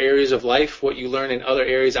in other areas of life, what you learn in other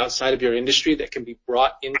areas outside of your industry that can be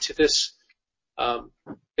brought into this.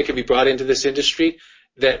 Industry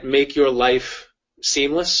that make your life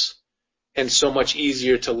seamless and so much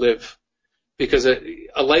easier to live. Because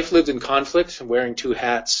a life lived in conflict and wearing two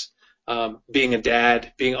hats, being a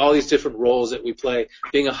dad, being all these different roles that we play,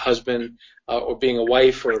 being a husband or being a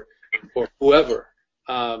wife or whoever,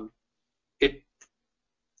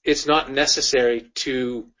 it's not necessary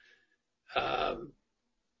to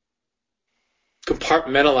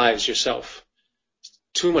compartmentalize yourself.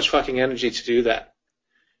 Too much fucking energy to do that.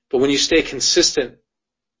 But when you stay consistent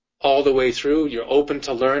all the way through, you're open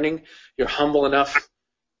to learning, you're humble enough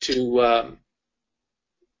to,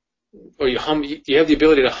 you have the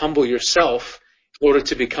ability to humble yourself in order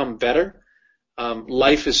to become better.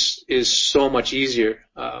 Life is so much easier.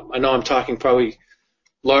 I know I'm talking probably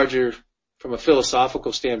larger from a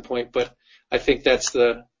philosophical standpoint, but I think that's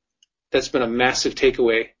been a massive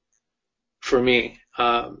takeaway for me.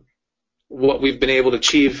 What we've been able to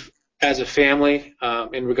achieve as a family,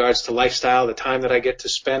 in regards to lifestyle, the time that I get to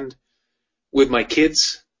spend with my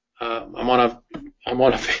kids. I'm on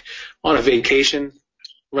a vacation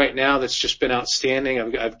right now that's just been outstanding.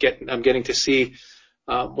 I'm getting to see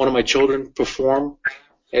one of my children perform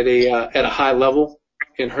at a high level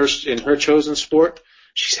in her chosen sport.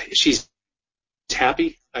 She's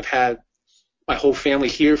happy. I've had my whole family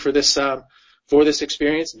here for this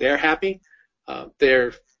experience. They're happy.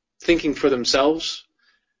 They're thinking for themselves.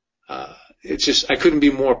 It's just, I couldn't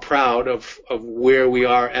be more proud of where we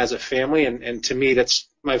are as a family. And to me,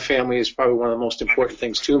 my family is probably one of the most important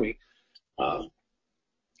things to me.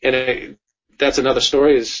 That's another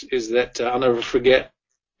story is that I'll never forget.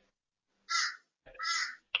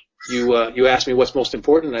 You asked me what's most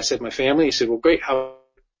important, and I said my family. He said, well, great. How?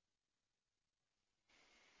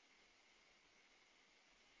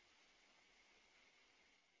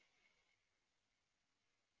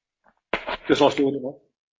 Just lost you, didn't I?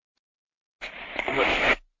 How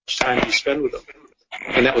much time do you spend with them?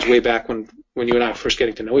 And that was way back when you and I were first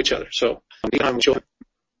getting to know each other. So I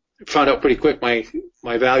found out pretty quick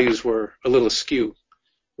my values were a little askew.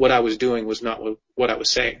 What I was doing was not what I was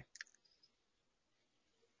saying.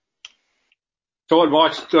 So what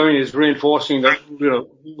Mike's doing is reinforcing that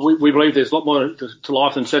we believe there's a lot more to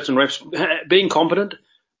life than sets and reps. Being competent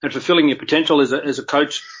and fulfilling your potential as a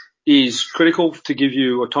coach is critical to give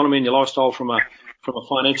you autonomy in your lifestyle from a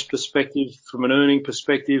financial perspective, from an earning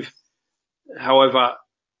perspective. However,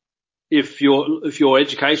 if your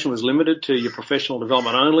education was limited to your professional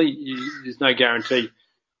development only, there's no guarantee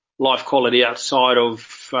life quality outside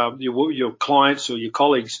of your clients or your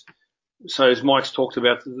colleagues. So as Mike's talked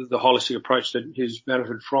about, the holistic approach that he's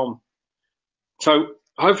benefited from. So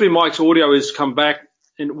hopefully Mike's audio has come back.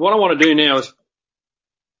 And what I want to do now is,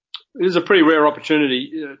 this is a pretty rare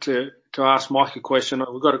opportunity to ask Mike a question.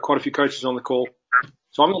 We've got quite a few coaches on the call.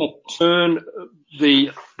 So I'm going to turn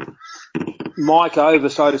the mic over,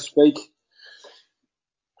 so to speak,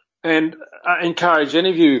 and encourage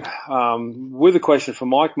any of you with a question for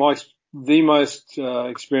Mike. Mike's the most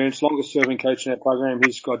experienced, longest serving coach in our program.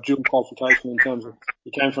 He's got dual qualification in terms of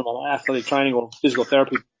he came from an athletic training or physical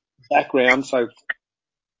therapy background, so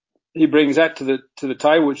he brings that to the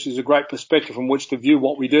table, which is a great perspective from which to view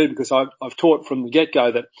what we do, because I've taught from the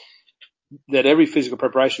get-go that every physical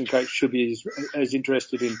preparation coach should be as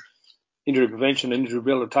interested in injury prevention and injury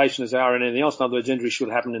rehabilitation as they are in anything else. In other words, injury should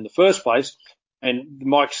happen in the first place. And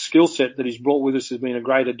Mike's skill set that he's brought with us has been a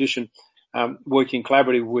great addition, working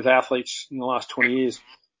collaboratively with athletes in the last 20 years.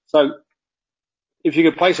 So if you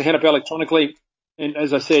could place a hand up electronically, and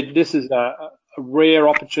as I said, this is a rare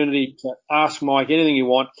opportunity to ask Mike anything you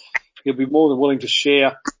want. He'll be more than willing to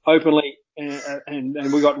share openly. And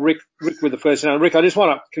we got Rick with the first hand. Rick, I just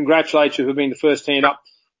want to congratulate you for being the first hand up,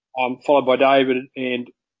 followed by David and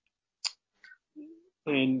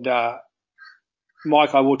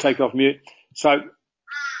Mike. I will take you off mute. So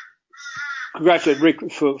congratulate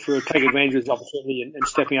Rick for taking advantage of this opportunity and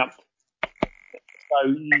stepping up.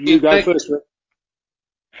 So you go first, Rick.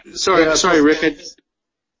 Sorry, Rick.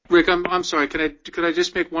 Rick, I'm sorry. Could I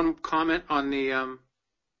just make one comment on the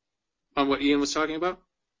on what Ian was talking about?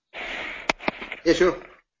 Yeah, sure.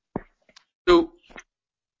 So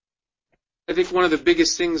I think one of the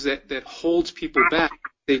biggest things that holds people back,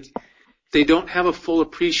 they don't have a full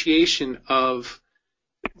appreciation of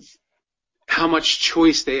how much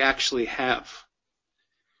choice they actually have.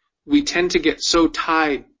 We tend to get so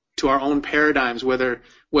tied to our own paradigms, whether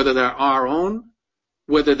they're our own,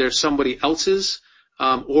 whether they're somebody else's,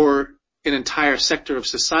 or an entire sector of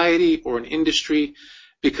society or an industry,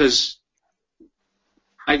 because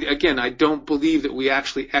I don't believe that we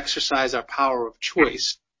actually exercise our power of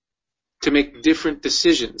choice to make different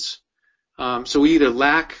decisions. So we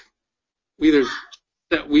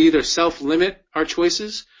either self-limit our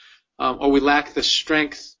choices, or we lack the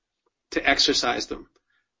strength to exercise them.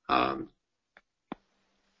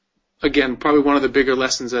 Again, probably one of the bigger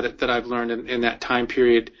lessons that I've learned in that time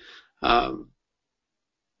period, that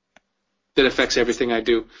affects everything I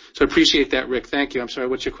do. So I appreciate that, Rick. Thank you. I'm sorry,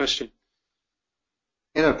 what's your question?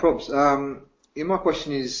 Yeah, no problems. My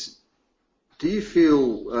question is, do you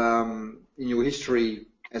feel in your history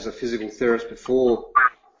as a physical therapist before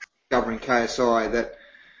covering KSI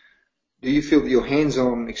do you feel that your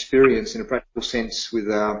hands-on experience in a practical sense with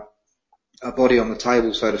a body on the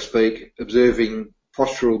table, so to speak, observing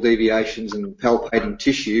postural deviations and palpating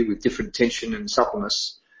tissue with different tension and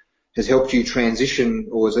suppleness has helped you transition,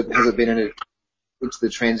 or has it been into the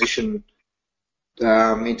transition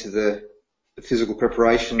into the physical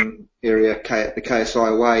preparation area, the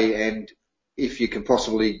KSI way? And if you can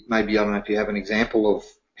possibly, maybe, I don't know if you have an example of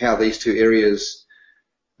how these two areas,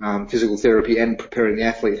 physical therapy and preparing the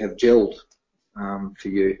athlete, have gelled for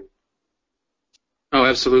you. Oh,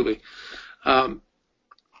 absolutely. So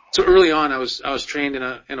early on, I was trained in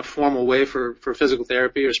a formal way for physical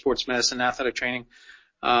therapy or sports medicine, athletic training,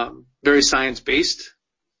 very science-based.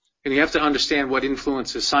 And you have to understand what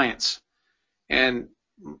influences science, and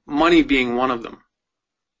money being one of them.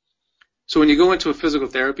 So when you go into a physical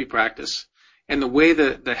therapy practice, and the way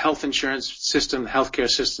the health insurance system, the healthcare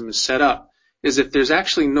system is set up, is that there's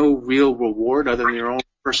actually no real reward other than your own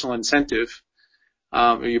personal incentive,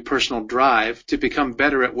 or your personal drive to become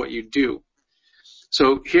better at what you do.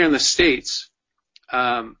 So here in the States,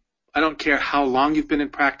 I don't care how long you've been in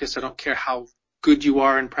practice. I don't care how good you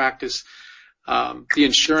are in practice. The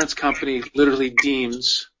insurance company literally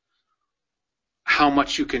deems how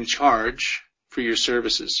much you can charge for your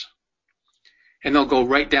services. And they'll go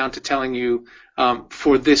right down to telling you,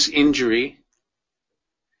 for this injury,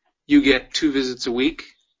 you get 2 visits a week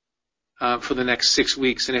for the next 6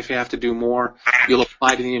 weeks. And if you have to do more, you'll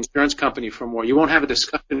apply to the insurance company for more. You won't have a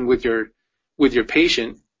discussion with your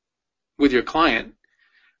patient, with your client.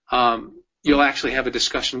 You'll actually have a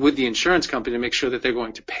discussion with the insurance company to make sure that they're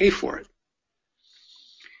going to pay for it.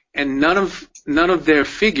 And none of their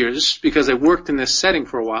figures, because I worked in this setting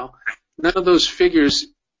for a while, none of those figures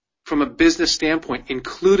from a business standpoint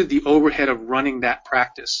included the overhead of running that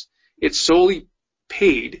practice. It's solely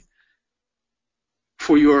paid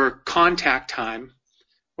for your contact time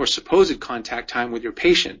or supposed contact time with your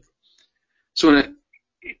patient. So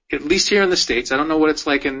at least here in the States, I don't know what it's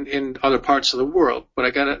like in other parts of the world, but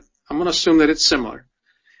I'm going to assume that it's similar.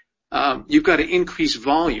 You've got to increase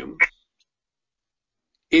volume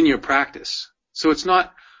in your practice. So it's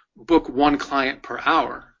not book 1 client per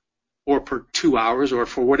hour or per 2 hours or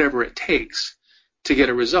for whatever it takes to get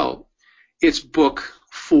a result. It's book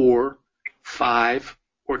 4, 5,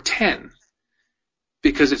 or 10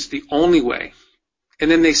 because it's the only way. And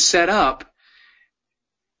then they set up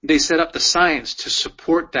the science to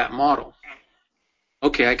support that model.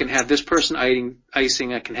 Okay, I can have this person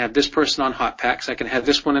icing. I can have this person on hot packs. I can have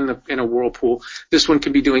this one in a whirlpool. This one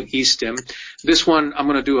can be doing e-stim. This one, I'm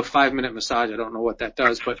going to do a 5-minute massage. I don't know what that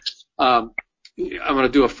does, but I'm going to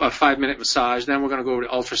do a 5-minute massage. Then we're going to go over to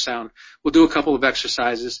ultrasound. We'll do a couple of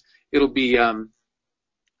exercises. It'll be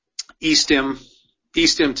e-stim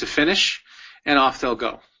to finish, and off they'll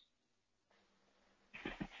go.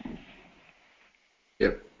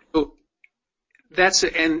 Yep. So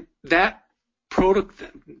that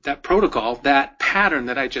protocol, that pattern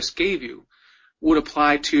that I just gave you would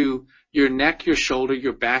apply to your neck, your shoulder,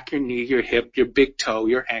 your back, your knee, your hip, your big toe,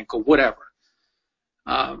 your ankle, whatever.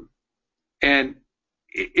 And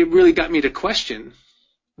it really got me to question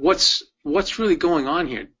what's really going on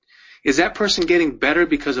here. Is that person getting better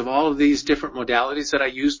because of all of these different modalities that I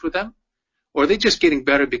used with them? Or are they just getting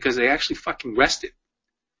better because they actually fucking rested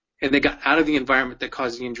and they got out of the environment that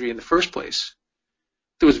caused the injury in the first place?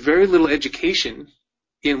 There was very little education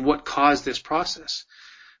in what caused this process.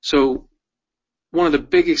 So one of the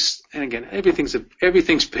biggest, and again, everything's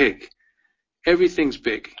big. Everything's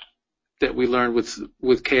big that we learned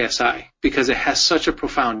with KSI because it has such a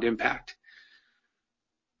profound impact.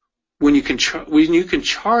 When you can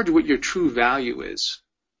charge what your true value is,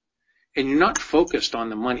 and you're not focused on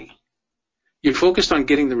the money, you're focused on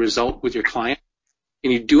getting the result with your client,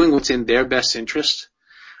 and you're doing what's in their best interest.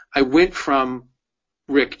 I went from,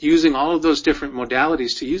 Rick, using all of those different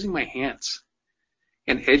modalities to using my hands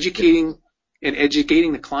and educating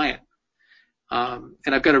the client. And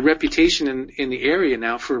I've got a reputation in the area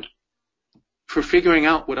now for figuring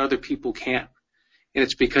out what other people can't. And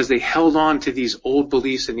it's because they held on to these old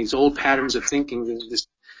beliefs and these old patterns of thinking,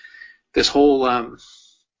 this whole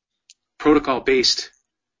protocol-based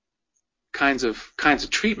kinds of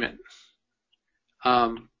treatment.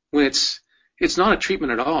 When it's not a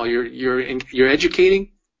treatment at all. You're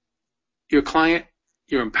educating your client,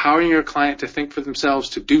 you're empowering your client to think for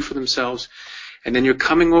themselves, to do for themselves, and then you're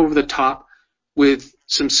coming over the top with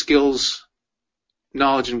some skills,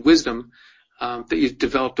 knowledge, and wisdom that you've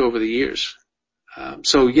developed over the years.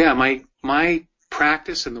 So yeah, my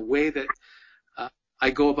practice and the way that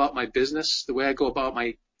I go about my business, the way I go about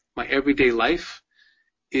my everyday life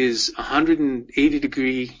is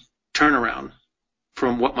 180-degree turnaround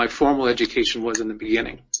from what my formal education was in the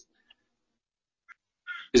beginning.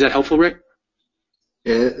 Is that helpful, Rick?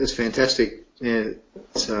 Yeah, that's fantastic. Yeah,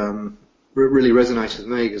 it's really resonates with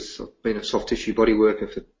me because I've been a soft tissue body worker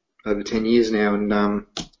for over 10 years now, and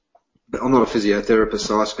but I'm not a physiotherapist,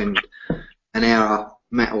 so I spend an hour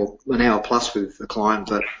plus with a client,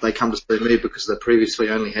 but they come to see me because they previously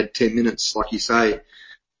only had 10 minutes, like you say,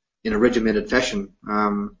 in a regimented fashion.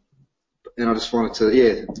 And I just wanted to,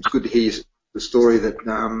 it's good to hear the story that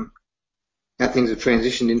how things have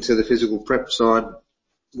transitioned into the physical prep side,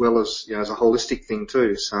 well as as a holistic thing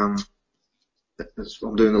too. So I'm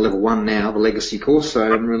doing the level 1 now, the legacy course, so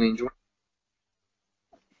I'm really enjoying it.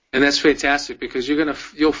 And that's fantastic because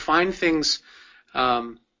you'll find things.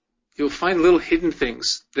 You'll find little hidden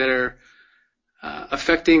things that are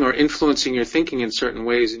affecting or influencing your thinking in certain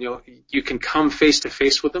ways, and you can come face to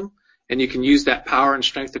face with them, and you can use that power and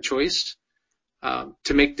strength of choice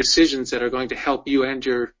to make decisions that are going to help you and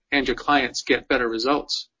your clients get better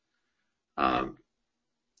results.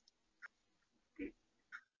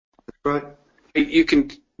 Right.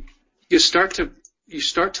 You start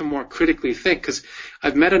to more critically think, because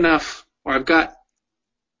I've met enough, or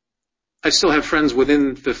I still have friends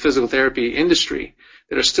within the physical therapy industry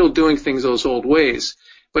that are still doing things those old ways,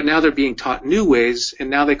 but now they're being taught new ways, and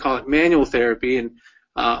now they call it manual therapy, and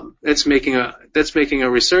that's making a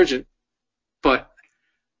resurgence. But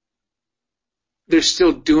they're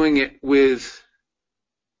still doing it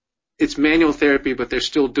it's manual therapy, but they're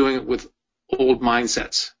still doing it with old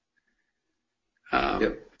mindsets,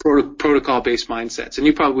 protocol-based mindsets, and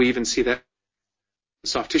you probably even see that in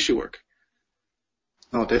soft tissue work.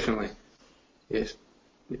 Oh, definitely. Yes.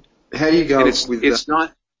 How do you go it's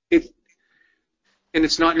not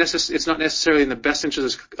necessarily in the best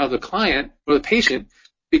interest of the client or the patient,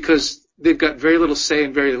 because they've got very little say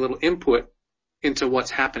and very little input into what's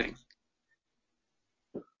happening.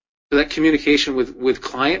 So that communication with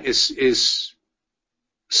client is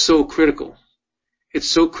so critical. It's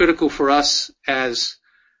so critical for us as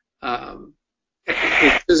in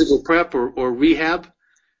physical prep or rehab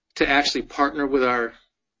to actually partner with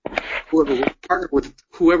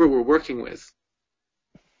whoever we're working with,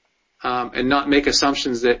 and not make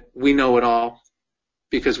assumptions that we know it all,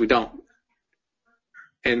 because we don't.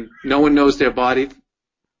 And no one knows their body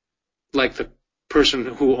like the person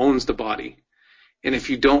who owns the body. And if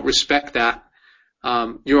you don't respect that,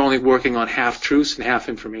 you're only working on half truths and half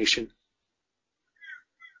information.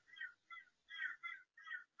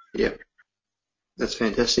 Yeah, that's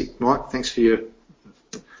fantastic, Mike. Thanks for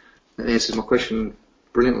that answers my question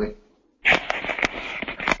brilliantly.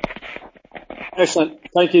 Excellent.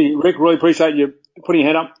 Thank you, Rick. Really appreciate you putting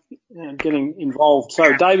your hand up and getting involved.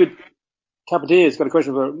 So David Capatia has got a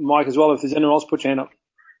question for Mike as well. If there's anyone else, put your hand up.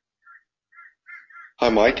 Hi,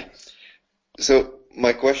 Mike. So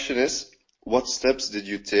my question is, what steps did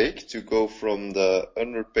you take to go from the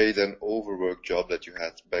underpaid and overworked job that you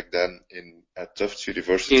had back then at Tufts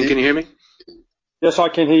University? Ian, can you hear me? Yes, I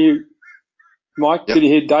can hear you, Mike. Yep. Can you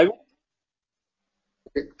hear David?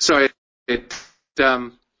 Sorry.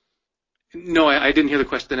 No, I didn't hear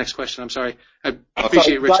the next question. I'm sorry. I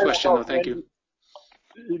appreciate Rick's question, though. Thank you.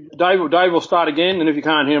 Dave will start again, and if you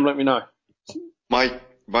can't hear him, let me know.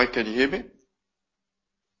 Mike, can you hear me?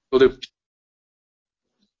 Will do.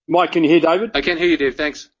 Mike, can you hear David? I can hear you, Dave.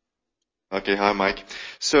 Thanks. Okay, hi Mike.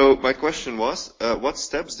 So my question was, what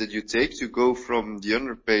steps did you take to go from the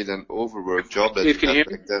underpaid and overworked job that Dave, you had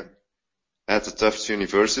back then at the Tufts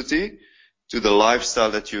University to the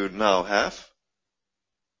lifestyle that you now have?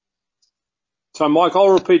 So, Mike, I'll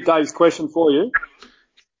repeat Dave's question for you.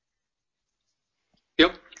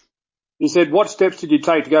 Yep. He said, what steps did you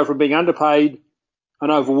take to go from being underpaid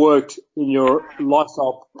and overworked in your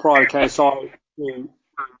lifestyle prior to KSI to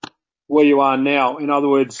where you are now? In other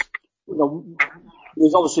words,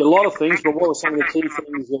 there's obviously a lot of things, but what are some of the key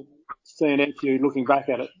things that stand out to you looking back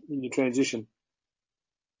at it in your transition?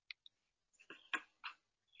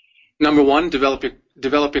 Number one, develop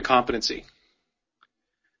your competency.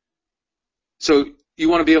 So you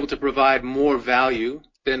want to be able to provide more value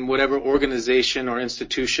than whatever organization or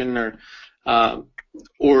institution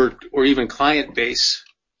or even client base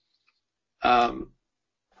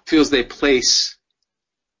feels they place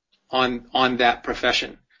on that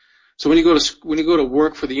profession. So when you go to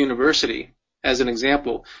work for the university, as an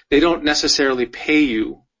example, they don't necessarily pay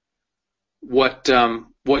you what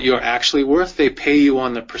you're actually worth. They pay you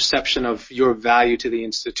on the perception of your value to the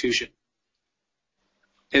institution.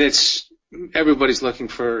 And everybody's looking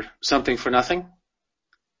for something for nothing.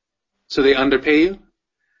 So they underpay you.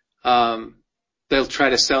 They'll try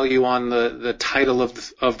to sell you on the title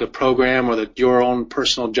of the program or your own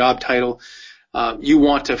personal job title. You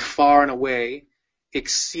want to far and away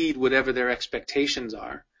exceed whatever their expectations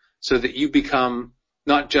are so that you become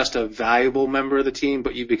not just a valuable member of the team,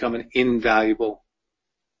 but you become an invaluable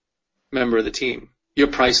member of the team. You're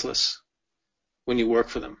priceless when you work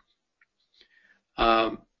for them.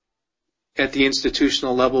 At the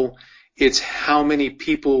institutional level, it's how many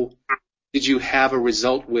people did you have a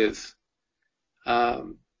result with,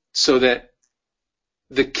 so that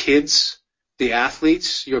the kids, the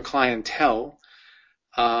athletes, your clientele,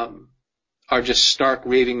 are just stark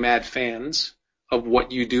raving mad fans of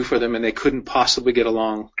what you do for them, and they couldn't possibly get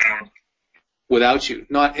along without you.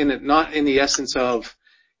 Not in the essence of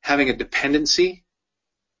having a dependency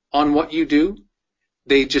on what you do.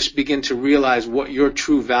 They just begin to realize what your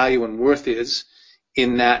true value and worth is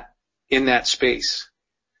in that space.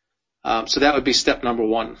 So that would be step number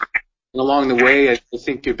one. And along the way, I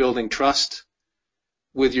think you're building trust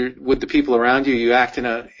with the people around you. You act in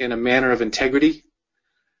a manner of integrity.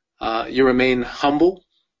 You remain humble.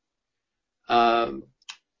 And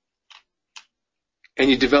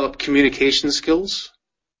you develop communication skills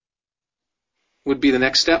would be the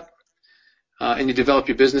next step. And you develop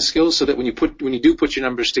your business skills so that when you do put your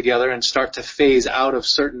numbers together and start to phase out of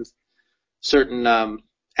certain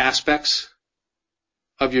aspects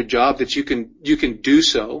of your job, that you can do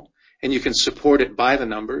so and you can support it by the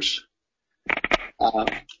numbers. And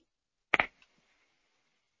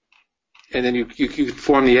then you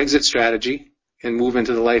form the exit strategy and move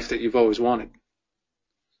into the life that you've always wanted.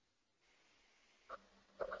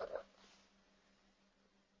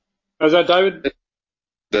 How's that, David?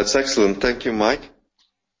 That's excellent. Thank you, Mike.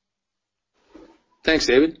 Thanks,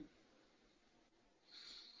 David.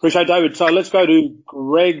 Appreciate David. So let's go to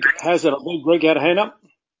Greg Hazard. I think Greg had a hand up.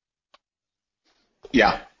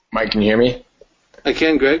 Yeah. Mike, can you hear me? I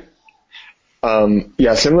can, Greg.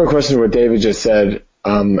 Yeah, similar question to what David just said.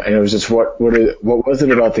 And it was just what was it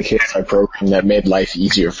about the KSI program that made life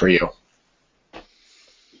easier for you?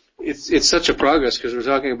 It's such a progress because we're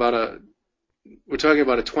talking about a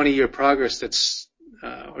 20-year progress that's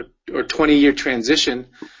or 20-year transition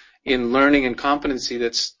in learning and competency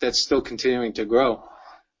that's still continuing to grow.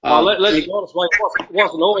 Well, let's be honest, mate. It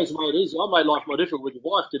wasn't always made easy. I made life more difficult with your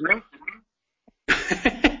wife, didn't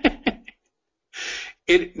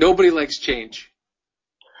I? Nobody likes change.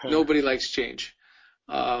 Nobody likes change.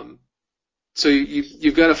 So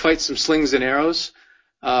you've got to fight some slings and arrows.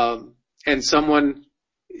 And someone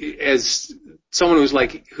who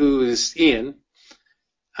is Ian,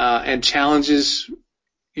 and challenges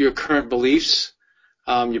your current beliefs,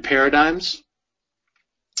 your paradigms.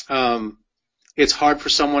 It's hard for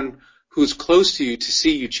someone who's close to you to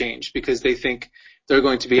see you change because they think they're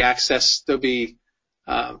going to be what's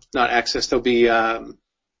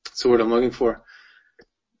the word I'm looking for?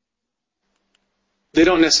 they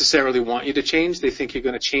don't necessarily want you to change. They think you're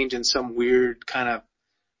going to change in some weird kind of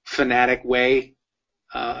fanatic way,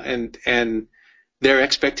 and their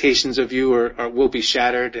expectations of you will be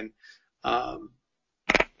shattered. And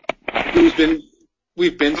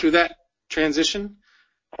we've been through that transition.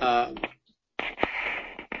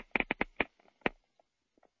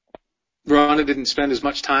 Rhonda didn't spend as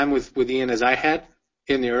much time with Ian as I had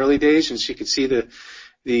in the early days, and she could see the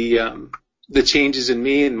changes in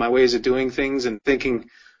me and my ways of doing things and thinking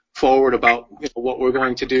forward about what we're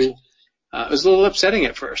going to do. It was a little upsetting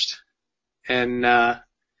at first, and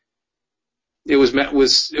it was met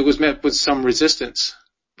with some resistance.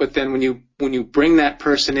 But then when you bring that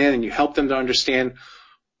person in and you help them to understand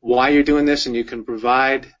why you're doing this, and you can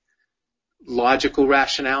provide logical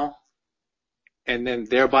rationale, and then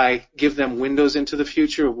thereby give them windows into the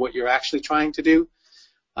future of what you're actually trying to do,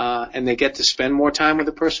 and they get to spend more time with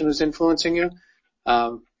the person who's influencing you,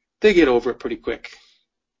 they get over it pretty quick.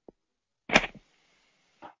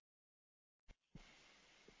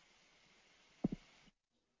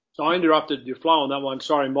 So I interrupted your flow on that one.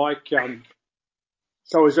 Sorry, Mike.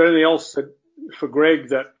 So is there anything else for Greg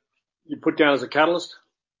that you put down as a catalyst?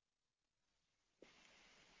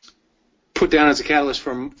 Put down as a catalyst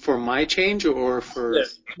for my change, or for? Yeah.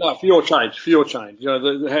 No, for your change. For your change. You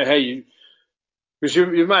know, how you, because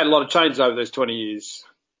you've made a lot of changes over those 20 years.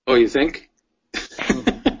 Oh, you think?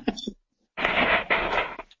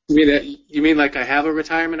 You mean like I have a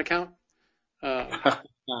retirement account? I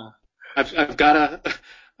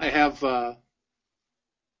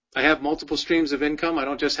have multiple streams of income. I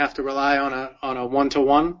don't just have to rely on a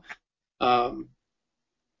one-to-one. I'm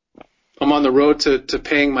on the road to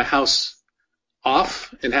paying my house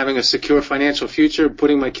off and having a secure financial future,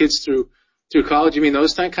 putting my kids through college. You mean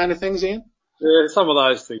those kind of things, Ian? Yeah, some of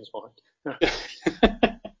those things, Mike.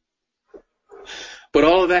 But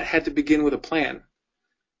all of that had to begin with a plan,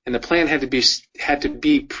 and the plan had to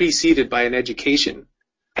be preceded by an education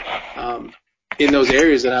in those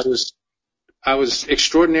areas that I was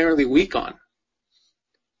extraordinarily weak on,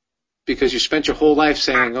 because you spent your whole life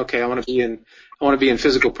saying, okay, I want to be in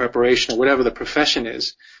physical preparation or whatever the profession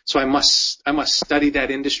is. So I must study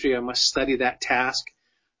that industry. I must study that task.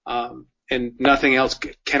 And nothing else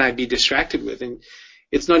can I be distracted with. And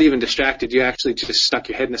it's not even distracted. You actually just stuck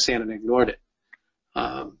your head in the sand and ignored it.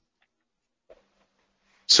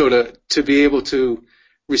 So to be able to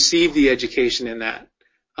receive the education in that,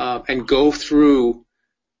 and go through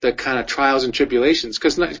the kind of trials and tribulations,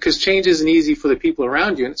 because change isn't easy for the people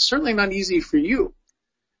around you, and it's certainly not easy for you.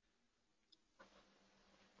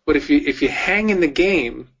 But if you hang in the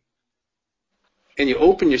game and you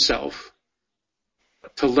open yourself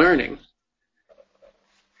to learning,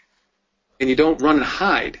 and you don't run and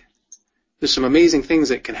hide, there's some amazing things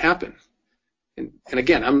that can happen. And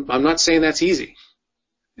again, I'm not saying that's easy.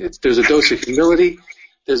 There's a dose of humility.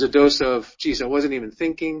 There's a dose of, geez, I wasn't even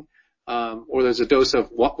thinking. Or there's a dose of,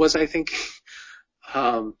 what was I thinking?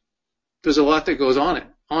 There's a lot that goes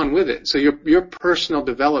on with it. So your personal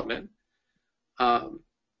development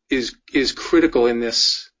is critical in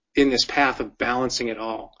this path of balancing it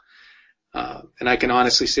all. And I can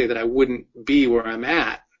honestly say that I wouldn't be where I'm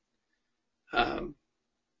at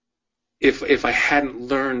if I hadn't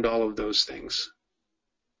learned all of those things.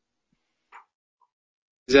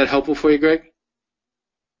 Is that helpful for you, Greg?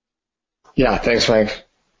 Yeah, thanks, Mike.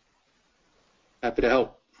 Happy to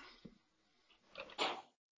help.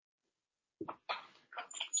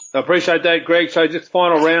 I appreciate that, Greg. So just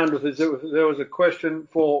final round, if there was a question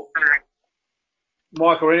for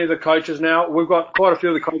Mike or any of the coaches now. We've got quite a few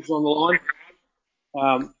of the coaches on the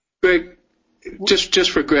line. Greg,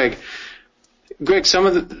 just for Greg, some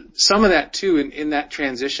of that too in that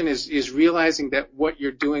transition is realizing that what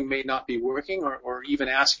you're doing may not be working, or even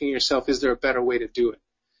asking yourself, is there a better way to do it?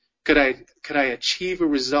 Could I achieve a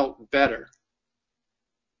result better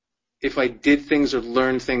if I did things or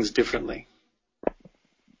learned things differently?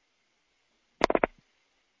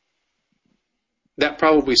 That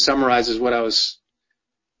probably summarizes what I was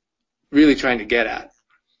really trying to get at.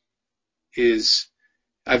 Is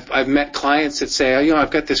I've met clients that say, oh,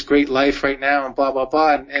 I've got this great life right now and blah, blah,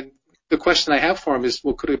 blah. And the question I have for them is,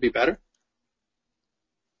 well, could it be better?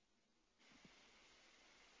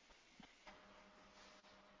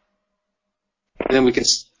 And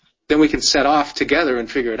then we can set off together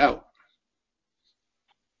and figure it out.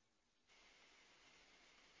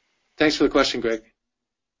 Thanks for the question, Greg.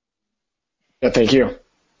 Yeah, thank you.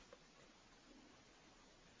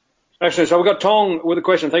 Excellent. So we've got Tong with a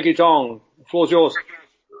question. Thank you, Tong. The floor's yours.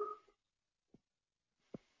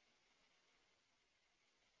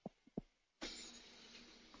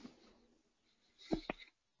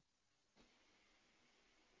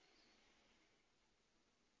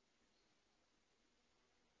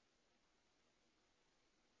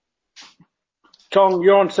 Tong,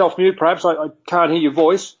 you're on self-mute perhaps. I can't hear your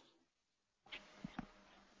voice.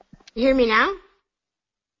 You hear me now?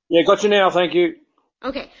 Yeah, got you now, thank you.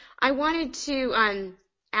 Okay. I wanted to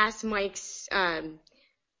ask Mike's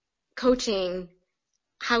coaching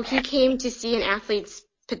how he came to see an athlete's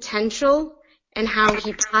potential and how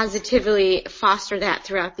he positively fostered that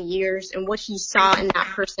throughout the years and what he saw in that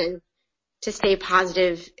person to stay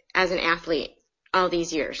positive as an athlete all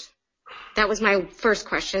these years. That was my first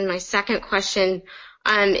question. My second question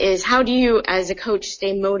is how do you as a coach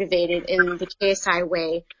stay motivated in the KSI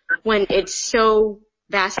way when it's so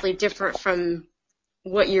vastly different from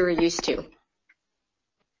what you're used to?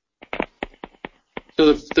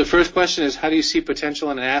 So the first question is, how do you see potential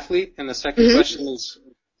in an athlete? And the second question is,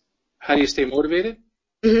 how do you stay motivated?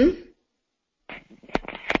 Mm-hmm.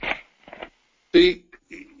 So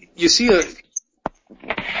you see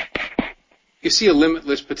a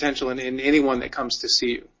limitless potential in anyone that comes to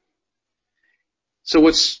see you. So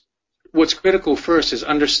what's critical first is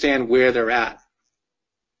understand where they're at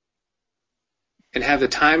and have the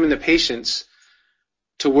time and the patience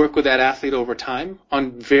to work with that athlete over time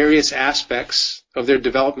on various aspects of their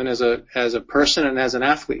development as a person and as an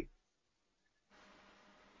athlete.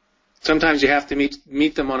 Sometimes you have to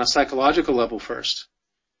meet them on a psychological level first.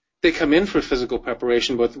 They come in for physical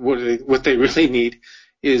preparation, but what they really need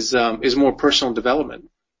is more personal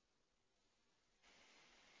development.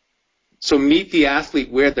 So meet the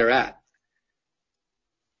athlete where they're at.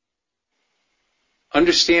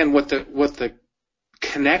 Understand what the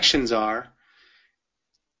connections are.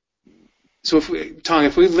 So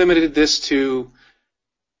if we limited this to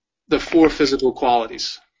the 4 physical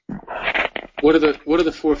qualities, what are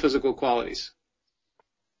the 4 physical qualities?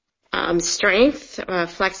 Strength,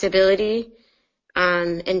 flexibility,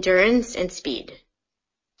 endurance, and speed.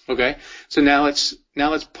 Okay. So now let's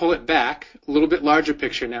pull it back a little bit larger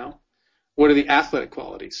picture now. What are the athletic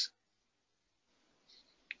qualities?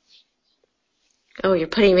 Oh, you're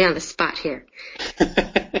putting me on the spot here.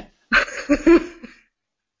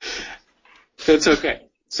 That's okay.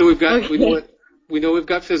 So we know we've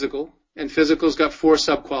got physical, and physical's got 4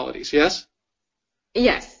 sub-qualities, yes?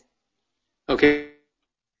 Yes. Okay.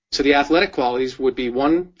 So the athletic qualities would be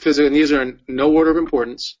 1, physical, and these are in no order of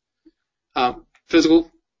importance.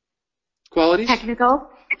 Physical qualities? Technical.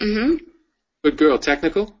 Mm-hmm. Good girl.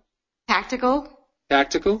 Technical? Tactical.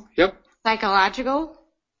 Tactical, yep. Psychological.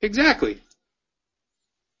 Exactly.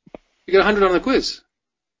 You got 100 on the quiz.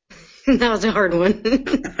 That was a hard one.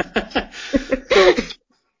 So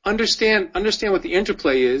understand what the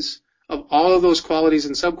interplay is of all of those qualities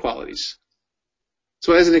and sub-qualities.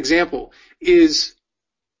 So as an example, is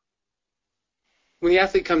when the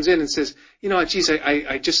athlete comes in and says, you know, geez,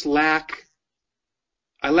 I just lack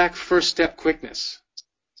first step quickness.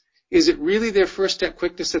 Is it really their first step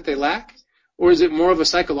quickness that they lack? Or is it more of a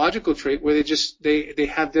psychological trait where they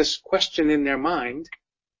have this question in their mind,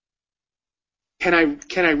 can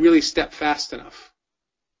I really step fast enough?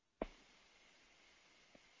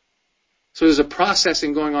 So there's a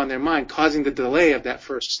processing going on in their mind causing the delay of that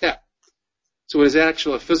first step. So is that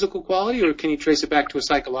actually a physical quality, or can you trace it back to a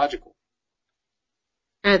psychological?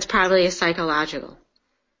 It's probably a psychological.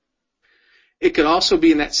 It could also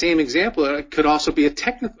be in that same example, it could also be a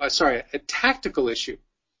tactical issue.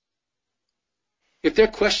 If they're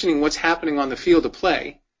questioning what's happening on the field of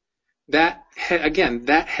play, that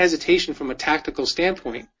hesitation from a tactical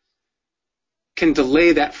standpoint can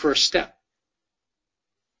delay that first step.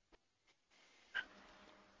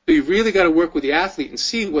 So you really got to work with the athlete and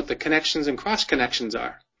see what the connections and cross connections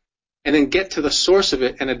are, and then get to the source of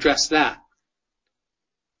it and address that.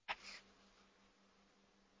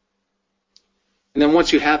 And then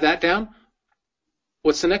once you have that down,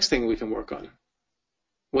 what's the next thing we can work on?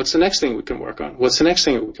 What's the next thing we can work on? What's the next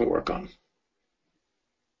thing we can work on?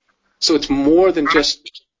 So it's more than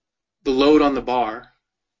just the load on the bar.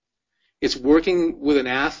 It's working with an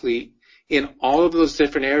athlete in all of those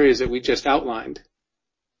different areas that we just outlined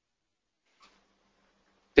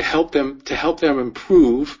to help them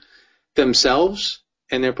improve themselves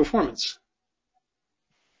and their performance.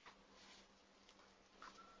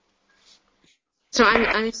 So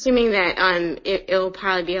I'm assuming that it'll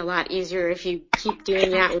probably be a lot easier if you keep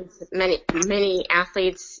doing that with many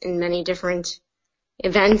athletes in many different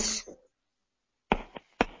events.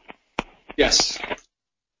 Yes,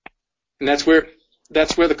 and that's where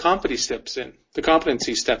the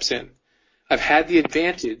competency steps in. I've had the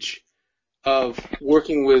advantage of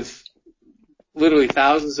working with literally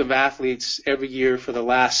thousands of athletes every year for the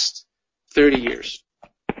last 30 years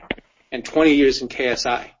and 20 years in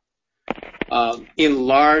KSI. In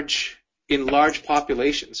large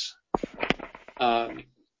populations. And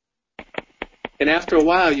And after a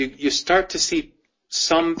while, you start to see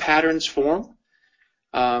some patterns form.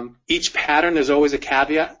 Each pattern, there's always a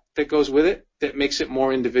caveat that goes with it that makes it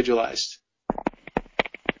more individualized.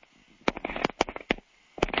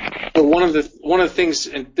 But one of the things,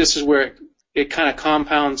 and this is where it kind of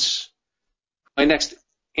compounds. My next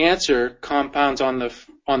answer compounds on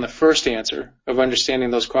the first answer of understanding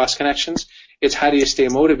those cross connections. It's how do you stay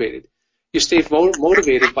motivated? You stay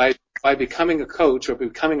motivated by becoming a coach or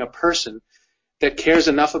becoming a person that cares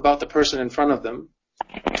enough about the person in front of them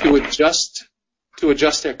to adjust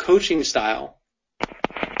their coaching style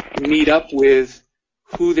to meet up with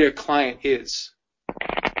who their client is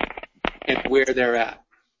and where they're at.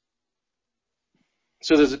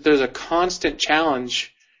 So there's a constant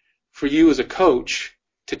challenge for you as a coach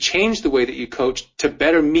to change the way that you coach to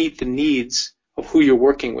better meet the needs of who you're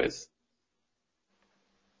working with.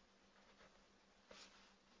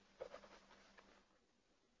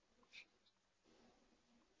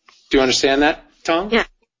 Do you understand that, Tom? Yeah.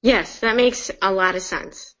 Yes, that makes a lot of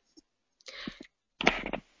sense.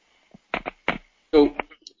 So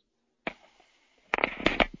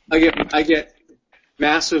I get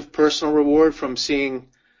massive personal reward from seeing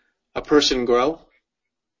a person grow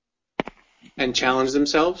and challenge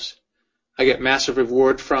themselves. I get massive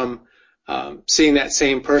reward from seeing that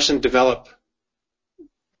same person develop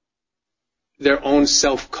their own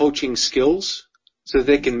self-coaching skills so that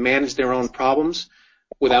they can manage their own problems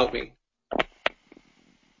without me.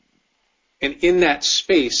 And in that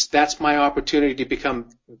space, that's my opportunity to become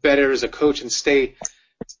better as a coach and stay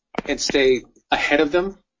ahead of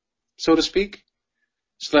them, so to speak,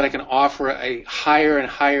 so that I can offer a higher and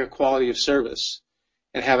higher quality of service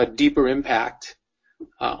and have a deeper impact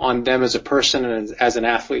on them as a person and as an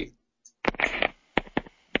athlete.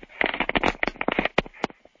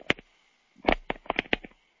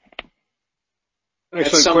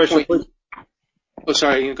 Excellent question. Oh,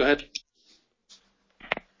 sorry, Ian, go ahead.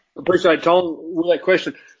 Appreciate Tom with that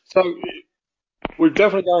question. So we're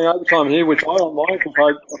definitely going overtime here, which I don't mind because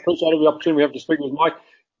I appreciate every opportunity we have to speak with Mike.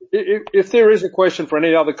 If there is a question for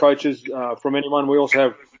any other coaches from anyone, we also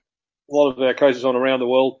have a lot of our coaches on around the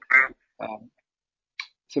world,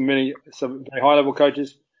 some very high-level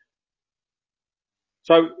coaches.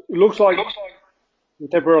 So it looks like we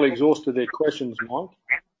temporarily exhausted their questions, Mike.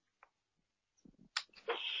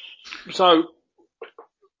 So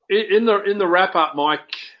in the wrap-up, Mike,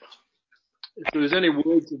 if there's any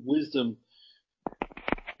words of wisdom,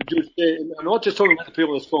 I'm not just talking about the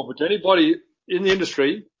people in the sport, but to anybody in the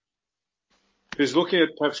industry who's looking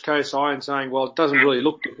at perhaps KSI and saying, well, it doesn't really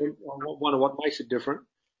look different, I wonder what makes it different.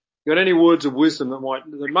 You got any words of wisdom that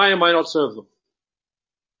may or may not serve them?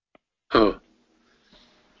 Oh.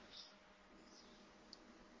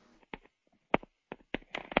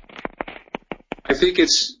 I think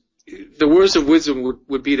the words of wisdom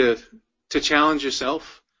would be to challenge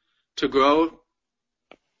yourself, to grow,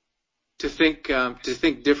 to think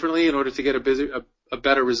differently in order to get a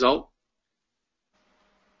better result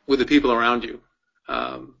with the people around you.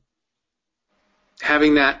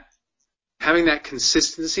 Having that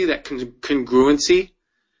consistency, that congruency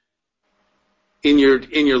in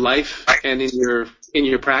your life and in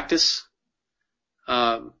your practice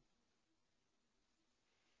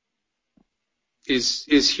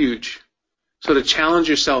is huge. So to challenge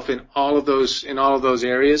yourself in all of those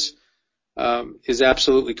areas is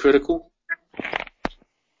absolutely critical.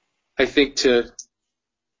 I think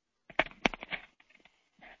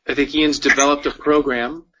Ian's developed a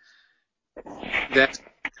program that,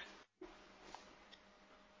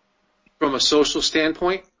 from a social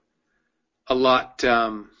standpoint, a lot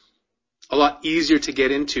easier to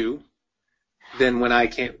get into than when I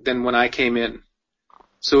came in.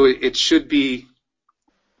 So it should be,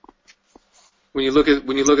 when you look at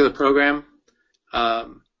the program,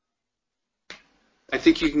 I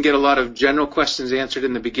think you can get a lot of general questions answered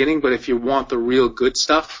in the beginning, but if you want the real good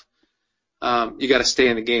stuff, you got to stay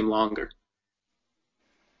in the game longer.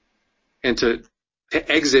 And to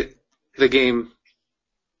exit the game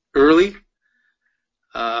early,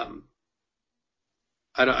 I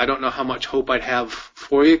don't know how much hope I'd have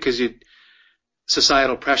for you, because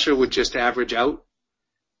societal pressure would just average out,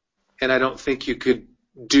 and I don't think you could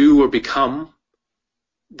do or become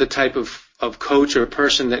the type of coach or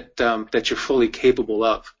person that you're fully capable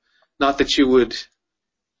of. Not that you would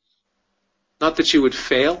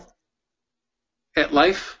fail at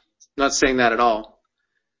life. I'm not saying that at all.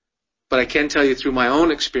 But I can tell you through my own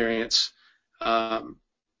experience,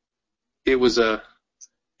 it was a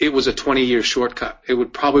 20-year shortcut. It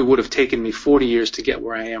would have taken me 40 years to get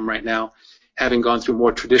where I am right now, having gone through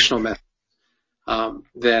more traditional methods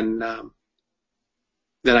than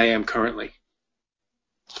I am currently.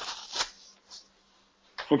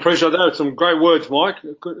 I appreciate that. Some great words, Mike.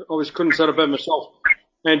 Obviously couldn't have said it better myself.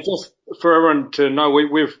 And just for everyone to know,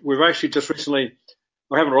 we've actually just recently,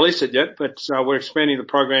 I haven't released it yet, but we're expanding the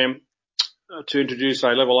program to introduce a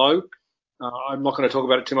level O. I'm not going to talk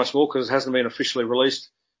about it too much more because it hasn't been officially released.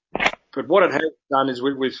 But what it has done is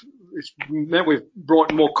we've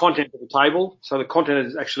brought more content to the table. So the content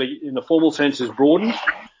is actually, in the formal sense, is broadened.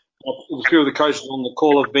 A few of the coaches on the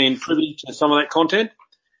call have been privy to some of that content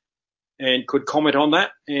and could comment on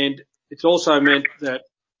that. And it's also meant that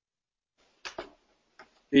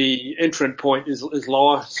the entrant point is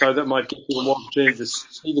lower, so that might give people more opportunity to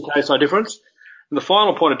see the KSI difference. And the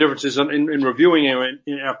final point of difference is in reviewing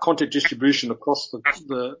our content distribution across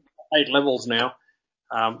the 8 levels now.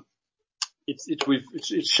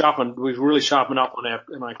 It's sharpened. We've really sharpened up on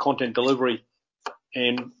our content delivery,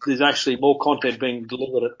 and there's actually more content being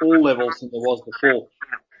delivered at all levels than there was before.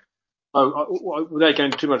 So, without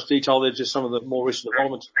going into too much detail, there's just some of the more recent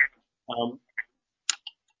developments.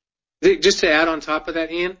 Just to add on top of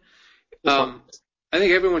that, Ian, I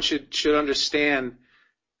think everyone should understand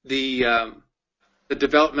the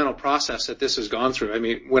developmental process that this has gone through. I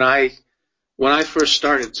mean, when I first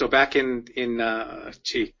started, so back in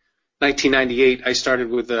 1998, I started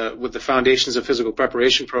with the Foundations of Physical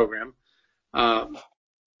Preparation program,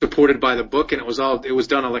 supported by the book, and it was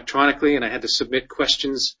done electronically, and I had to submit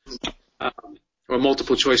questions, or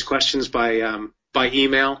multiple choice questions by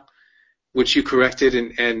email, which you corrected,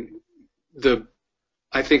 and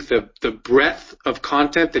I think the breadth of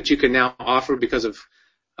content that you can now offer because of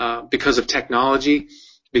technology,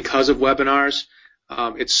 because of webinars,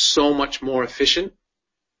 it's so much more efficient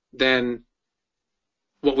than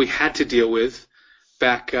what we had to deal with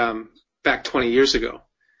back 20 years ago.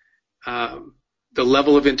 The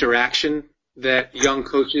level of interaction that young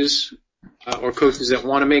coaches or coaches that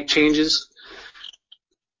want to make changes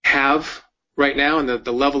have right now, and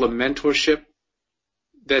the level of mentorship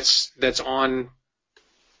that's on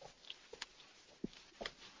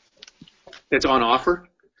offer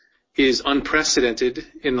is unprecedented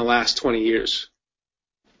in the last 20 years.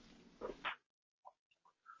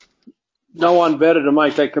 No one better to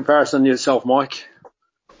make that comparison than yourself, Mike.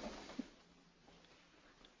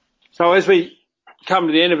 So as we come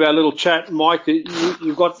to the end of our little chat, Mike,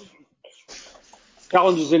 you've got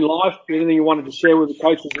challenges in life. Anything you wanted to share with the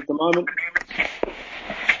coaches at the moment?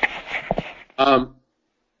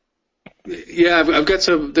 Yeah, I've got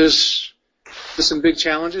some. There's some big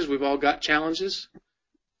challenges. We've all got challenges.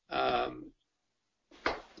 I'm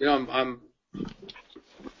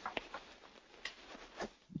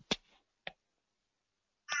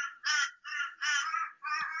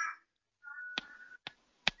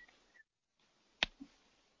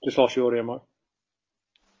Just lost your audio, Mike.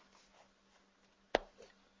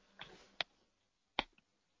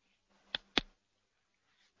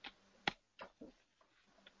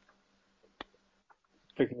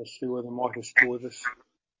 Checking to see whether Mike is still with us.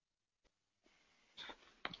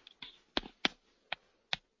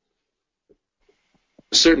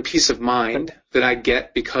 a certain peace of mind that I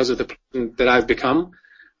get because of the person that I've become.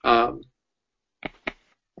 I'm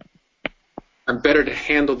better to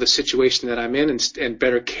handle the situation that I'm in and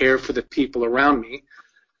better care for the people around me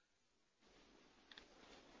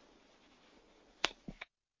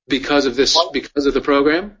because of this, because of the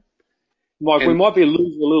program. Mike, we might be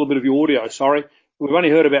losing a little bit of your audio, sorry. We've only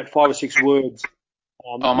heard about 5 or 6 words.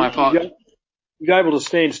 My fault. You able to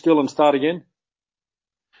stand still and start again?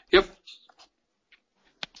 Yep.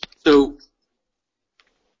 So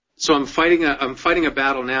I'm fighting a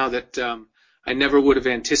battle now that I never would have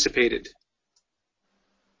anticipated.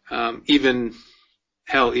 Even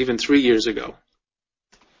 3 years ago.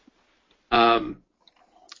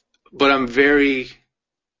 But I'm very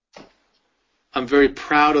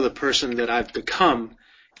proud of the person that I've become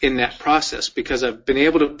in that process because I've been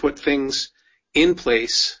able to put things in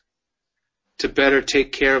place to better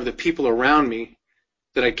take care of the people around me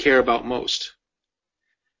that I care about most.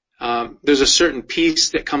 There's a certain peace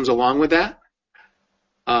that comes along with that.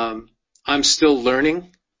 I'm still learning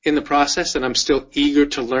in the process, and I'm still eager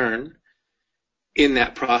to learn in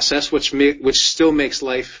that process, which still makes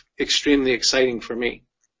life extremely exciting for me.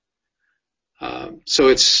 So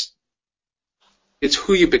it's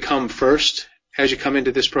who you become first as you come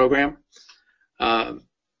into this program. For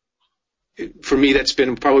me, that's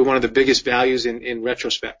been probably one of the biggest values in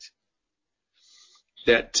retrospect.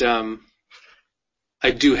 That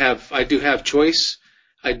I do have choice,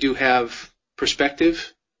 I do have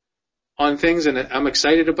perspective on things, and I'm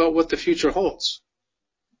excited about what the future holds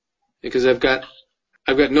because I've got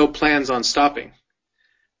no plans on stopping.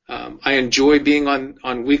 I enjoy being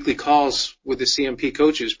on weekly calls with the CMP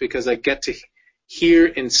coaches because I get to hear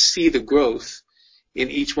and see the growth in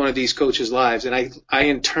each one of these coaches' lives. And I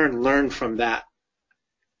in turn learn from that.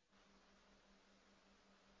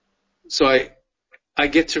 So I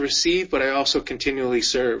get to receive, but I also continually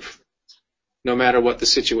serve, no matter what the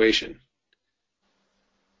situation.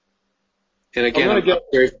 And again, go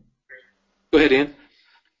ahead, Ian.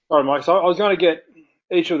 Sorry, Mike. So I was going to get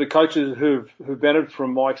each of the coaches who've benefited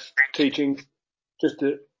from Mike's teaching just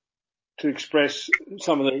to express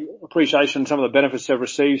some of the appreciation, some of the benefits they've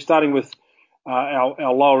received, starting with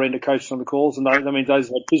our lower end of coaches on the calls, and that means those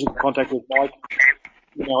who had physical contact with Mike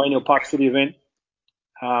in our annual Park City event.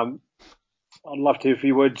 I'd love to hear a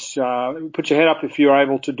few words. Put your hand up if you're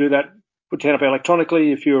able to do that. Put your hand up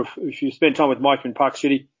electronically if you spend time with Mike in Park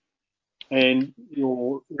City and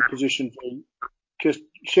you're in a position to just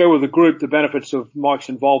share with the group the benefits of Mike's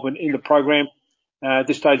involvement in the program. At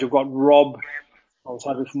this stage, I've got Rob. I was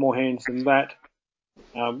hoping for more hands than that.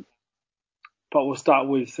 But we'll start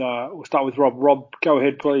with Rob. Rob, go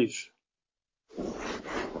ahead, please.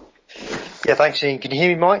 Yeah, thanks, Ian. Can you hear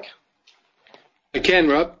me, Mike? I can,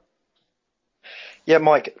 Rob. Yeah,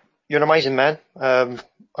 Mike, you're an amazing man, and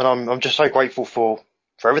I'm just so grateful for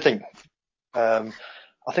everything.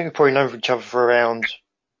 I think we've probably known each other for around,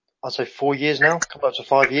 I'd say 4 years now, coming up to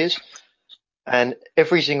 5 years, and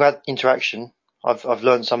every single interaction, I've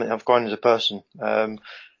learned something. I've grown as a person.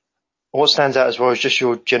 What stands out as well is just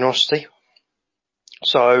your generosity.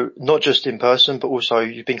 So not just in person, but also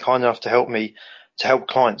you've been kind enough to help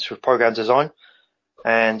clients with program design,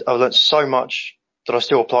 and I've learned so much that I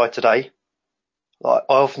still apply today. Like,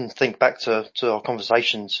 I often think back to our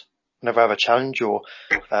conversations whenever I have a challenge or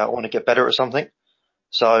want to get better at something.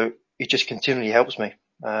 So it just continually helps me.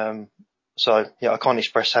 So yeah, I can't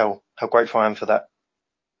express how grateful I am for that.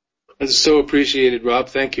 That's so appreciated, Rob.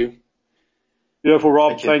 Thank you. Beautiful,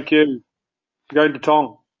 Rob. Thank you. Going to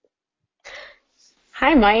Tom.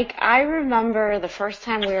 Hi, Mike. I remember the first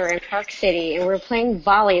time we were in Park City and we were playing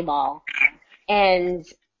volleyball, and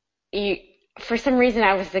for some reason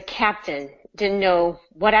I was the captain. Didn't know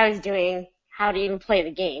what I was doing, how to even play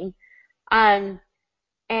the game. And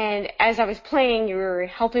as I was playing, you were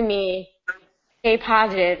helping me stay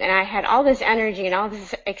positive, and I had all this energy and all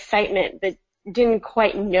this excitement, but didn't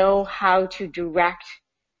quite know how to direct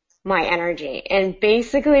my energy. And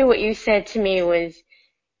basically what you said to me was,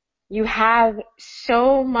 you have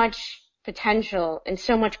so much potential and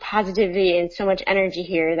so much positivity and so much energy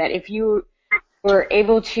here that if you were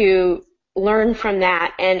able to learn from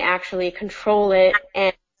that and actually control it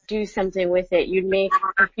and do something with it, you'd make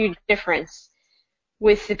a huge difference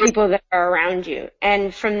with the people that are around you.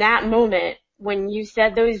 And from that moment, when you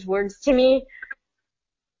said those words to me,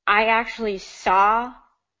 I actually saw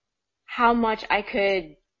how much I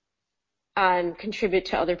could contribute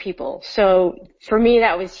to other people. So for me,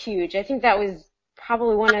 that was huge. I think that was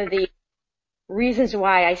probably one of the reasons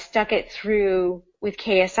why I stuck it through with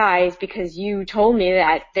KSI, is because you told me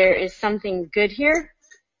that there is something good here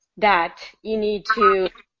that you need to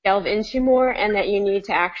delve into more, and that you need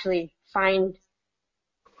to actually find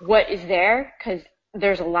what is there, because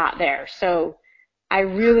there's a lot there. So I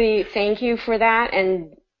really thank you for that,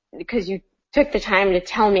 and because you took the time to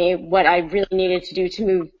tell me what I really needed to do to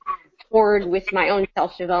move forward with my own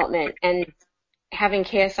self-development, and having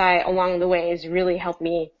KSI along the way has really helped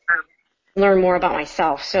me learn more about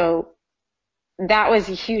myself. So that was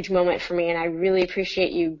a huge moment for me, and I really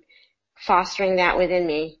appreciate you fostering that within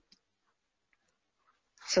me.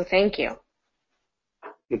 So thank you.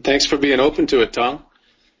 And thanks for being open to it, Tom.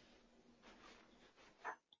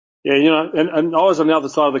 Yeah, and I was on the other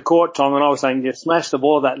side of the court, Tom, and I was saying, yeah, smash the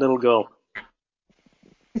ball at that little girl.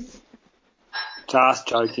 Just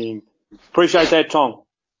joking. Appreciate that, Tom.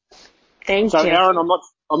 Thank you. you. So, Aaron,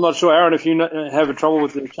 I'm not sure, Aaron, if you have a trouble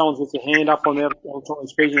with the challenge with your hand up on there, I'm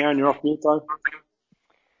speaking, Aaron, you're off mute, though.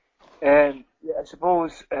 Yeah, I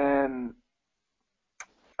suppose I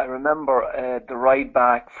remember the ride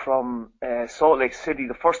back from Salt Lake City,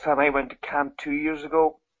 the first time I went to camp 2 years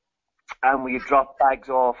ago, and we had dropped bags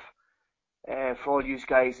off for all you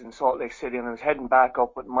guys in Salt Lake City, and I was heading back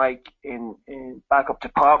up with Mike back up to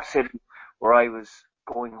Park City, where I was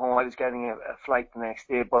going home. I was getting a flight the next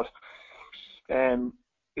day, but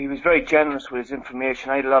he was very generous with his information.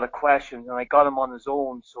 I had a lot of questions, and I got him on his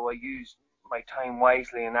own, so I used my time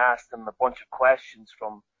wisely and asked him a bunch of questions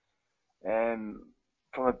from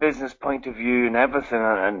a business point of view and everything,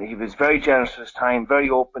 and he was very generous with his time, very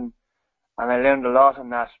open, and I learned a lot on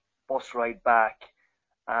that bus ride back.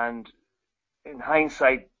 And in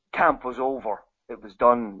hindsight, camp was over. It was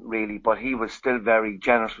done, really, but he was still very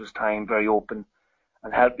generous with his time, very open,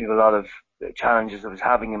 and helped me with a lot of the challenges I was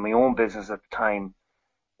having in my own business at the time.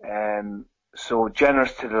 So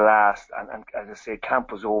generous to the last, and as I say,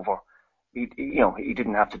 camp was over. He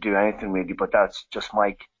didn't have to do anything really, but that's just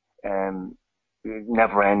Mike.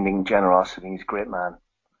 Never-ending generosity. He's a great man.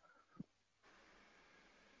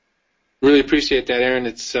 Really appreciate that, Aaron.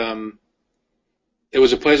 It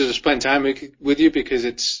was a pleasure to spend time with you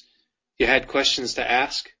because you had questions to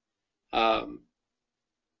ask. And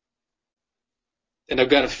I've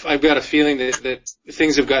got a feeling that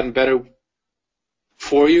things have gotten better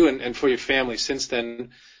for you and for your family since then,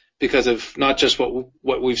 because of not just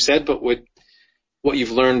what we've said, but what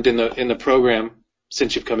you've learned in the program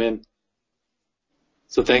since you've come in.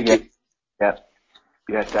 So thank you. Yeah,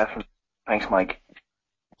 definitely. Thanks, Mike.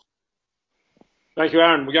 Thank you,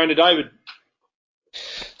 Aaron. We're going to David.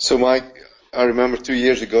 So, Mike, I remember 2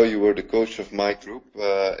 years ago you were the coach of my group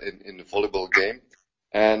in the volleyball game,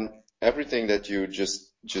 and everything that you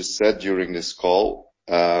just said during this call,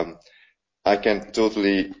 I can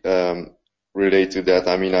totally relate to that.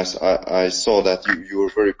 I mean, I saw that you were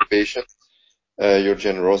very patient. Your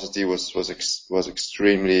generosity was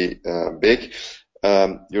extremely big.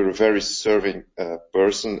 You're a very serving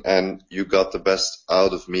person, and you got the best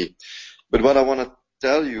out of me. But what I want to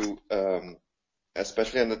tell you,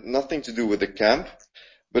 especially, and nothing to do with the camp,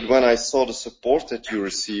 but when I saw the support that you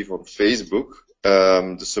receive on Facebook,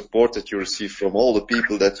 the support that you receive from all the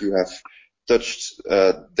people that you have touched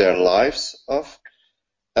their lives of,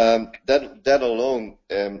 that alone,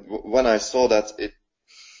 when I saw that,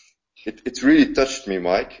 it really touched me,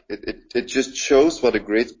 Mike. It just shows what a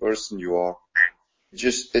great person you are.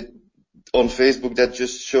 On Facebook, that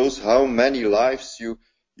just shows how many lives you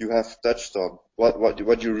have touched on.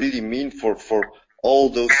 What you really mean for all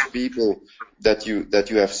those people that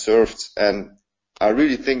you have served. And I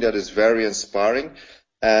really think that is very inspiring.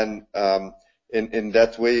 And in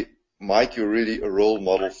that way, Mike, you're really a role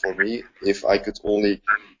model for me. If I could only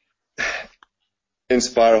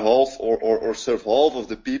inspire half or serve half of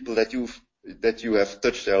the people that you have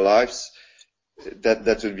touched their lives,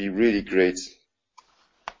 that would be really great.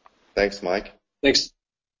 Thanks, Mike. Thanks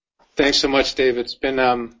so much, David. It's been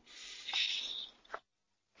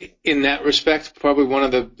in that respect probably one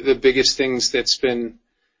of the biggest things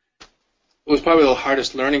was probably the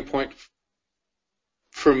hardest learning point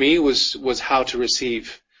for me was how to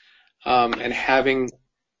receive, and having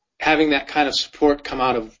that kind of support come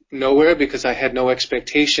out of nowhere, because I had no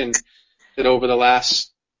expectation that over the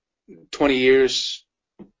last 20 years,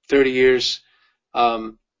 30 years,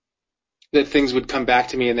 that things would come back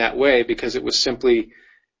to me in that way, because it was simply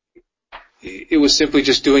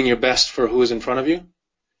just doing your best for who was in front of you,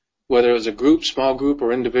 whether it was a group, small group,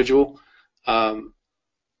 or individual.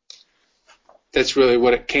 That's really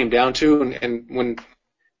what it came down to. And when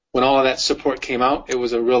all of that support came out, it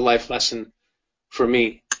was a real life lesson for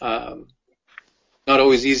me. Not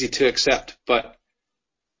always easy to accept, but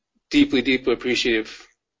deeply, deeply appreciative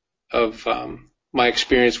of my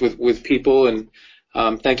experience with people. And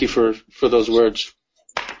thank you for those words.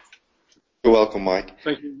 You're welcome, Mike.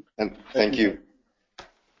 Thank you. And thank you.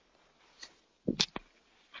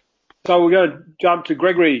 So we're going to jump to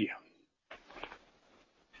Gregory.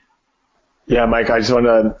 Yeah, Mike, I just want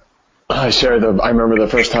to share I remember the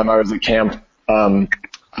first time I was at camp, I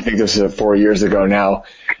think this is 4 years ago now,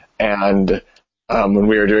 and when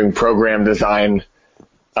we were doing program design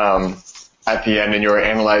at the end, and you were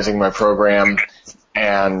analyzing my program,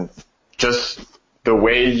 and just the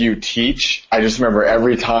way you teach, I just remember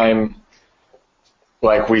every time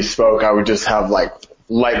like we spoke, I would just have like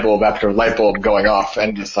light bulb after light bulb going off,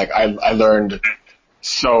 and just like I learned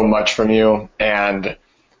so much from you, and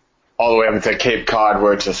all the way up to Cape Cod,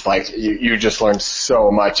 where it's just like you just learned so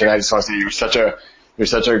much. And I just want to say you're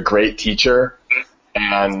such a great teacher.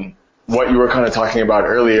 And what you were kind of talking about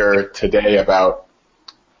earlier today about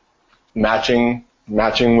matching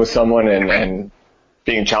with someone and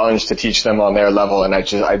being challenged to teach them on their level, and I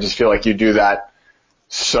just feel like you do that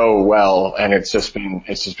so well, and it's just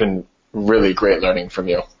been really great learning from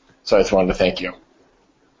you. So I just wanted to thank you.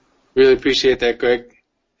 Really appreciate that, Greg.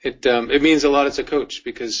 It means a lot as a coach,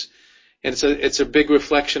 because it's a big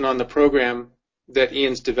reflection on the program that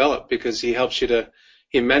Ian's developed, because he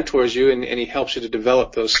mentors you and he helps you to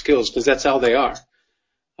develop those skills, because that's how they are.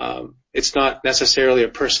 It's not necessarily a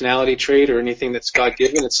personality trait or anything that's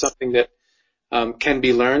God-given. It's something that can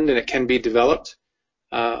be learned and it can be developed.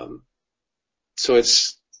 So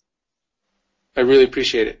I really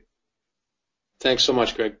appreciate it. Thanks so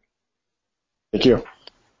much, Greg. Thank you.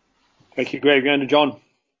 Thank you, Greg. Going to John.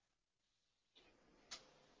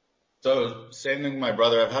 So, same thing with my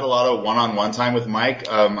brother. I've had a lot of one-on-one time with Mike.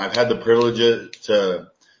 I've had the privilege to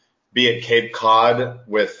be at Cape Cod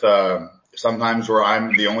with sometimes where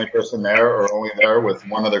I'm the only person there or only there with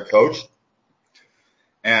one other coach.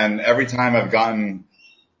 And every time I've gotten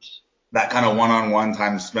that kind of one-on-one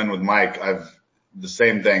time spent with Mike, the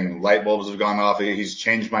same thing. Light bulbs have gone off. He's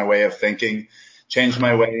changed my way of thinking, changed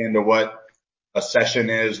my way into what a session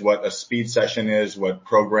is, what a speed session is, what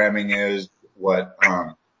programming is, what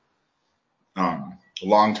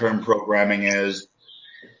long-term programming is,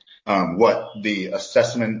 what the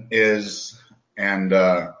assessment is, and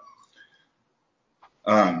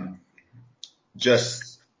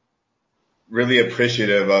just really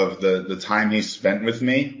appreciative of the time he spent with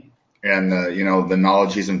me and the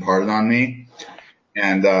knowledge he's imparted on me,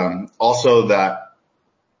 and also that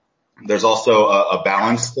there's also a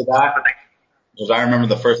balance to that. Because I remember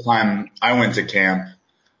the first time I went to camp,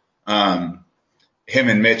 him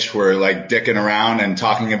and Mitch were like dicking around and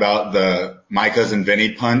talking about the My Cousin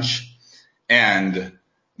Vinny punch, and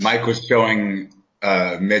Mike was showing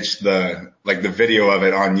Mitch the video of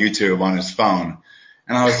it on YouTube on his phone,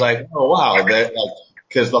 and I was like, oh wow, that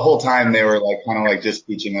because the whole time they were like kind of like just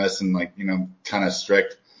teaching us and like kind of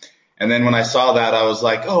strict, and then when I saw that I was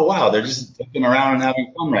like, oh wow, they're just dicking around and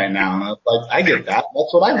having fun right now, and I was like, I get that,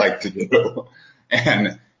 that's what I like to do,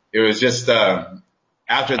 and it was just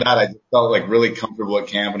after that, I just felt like really comfortable at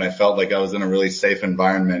camp, and I felt like I was in a really safe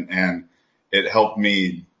environment, and it helped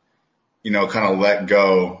me, kind of let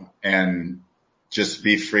go and just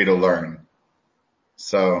be free to learn.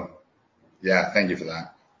 So, yeah, thank you for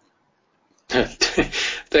that.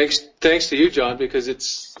 Thanks to you, John, because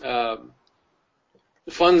it's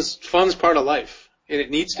fun's part of life, and it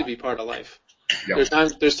needs to be part of life. Yep.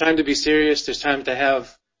 There's time to be serious. There's time to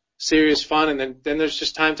have serious fun, and then there's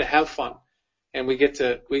just time to have fun. And we get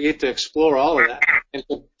to explore all of that, and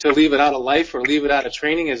to leave it out of life or leave it out of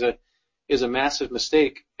training is a massive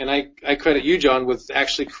mistake. And I credit you, John, with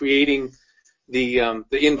actually creating the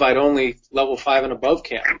invite only level 5 and above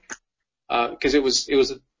camp, because it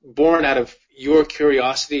was born out of your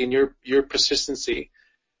curiosity and your persistency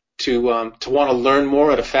to want to learn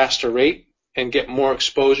more at a faster rate and get more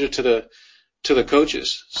exposure to the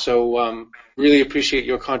coaches. So really appreciate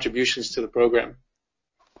your contributions to the program.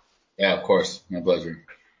 Yeah, of course. My pleasure.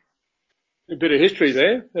 A bit of history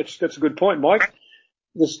there. That's a good point, Mike.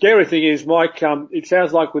 The scary thing is, Mike, it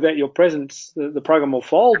sounds like without your presence, the program will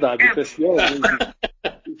fold, though, because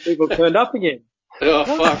people turned up again. Oh,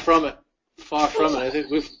 far from it. Far from it. I think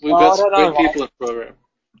we've got some great people in the program.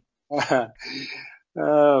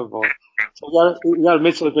 Oh boy. So you got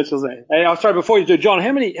Mitchell's there. Hey, I'm sorry, before you do, John,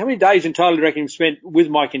 how many days in total do you reckon you spent with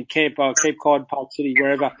Mike in camp, Cape Cod, Park City,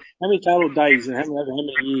 wherever? How many total days and how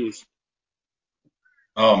many years?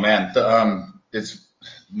 Oh man,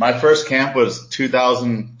 my first camp was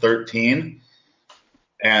 2013,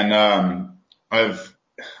 and I've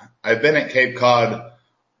been at Cape Cod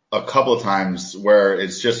a couple of times where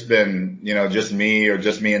it's just been just me or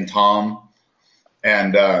just me and Tom,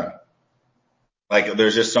 and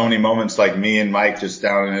there's just so many moments like me and Mike just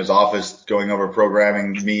down in his office going over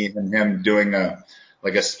programming, me and him doing a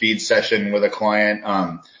speed session with a client,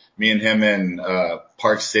 me and him in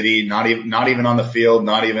Park City, not even on the field,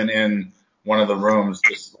 not even in one of the rooms,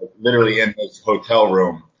 just literally in his hotel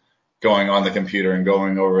room, going on the computer and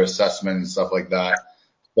going over assessment and stuff like that.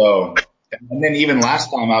 So, and then even last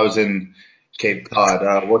time I was in Cape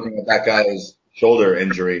Cod, working with that guy's shoulder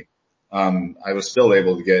injury, I was still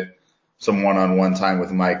able to get some one-on-one time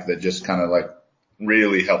with Mike that just kind of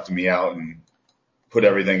really helped me out and put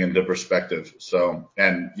everything into perspective. So,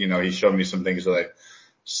 and he showed me some things that I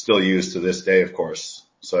still use to this day, of course.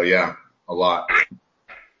 So yeah, a lot.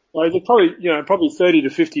 Well, they're probably 30 to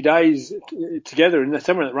 50 days together in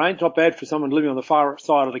somewhere in that range. Not bad for someone living on the far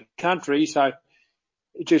side of the country. So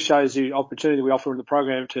it just shows the opportunity we offer in the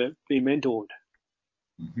program to be mentored.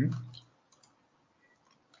 Mm-hmm.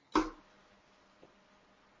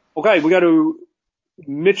 Okay, we go to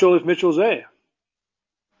Mitchell if Mitchell's there.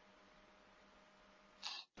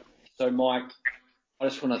 So, Mike, I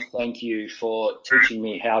just want to thank you for teaching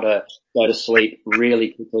me how to go to sleep really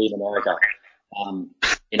quickly in America.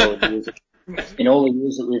 In all the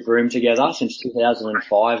years that we've roomed together since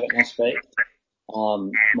 2005, it must be.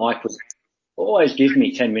 Mike was always give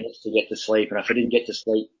me 10 minutes to get to sleep, and if I didn't get to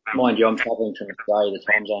sleep, mind you, I'm travelling from Australia, the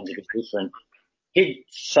time zone's a bit different. He'd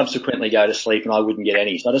subsequently go to sleep and I wouldn't get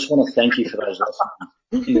any. So I just want to thank you for those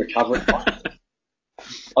lessons in recovery.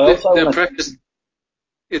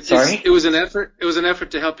 It was an effort. It was an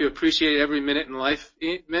effort to help you appreciate every minute in life,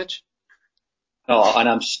 Mitch. Oh, and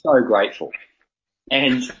I'm so grateful.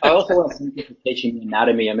 And I also want to thank you for teaching me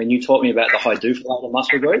anatomy. I mean, you taught me about the hydufalator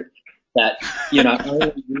muscle group that,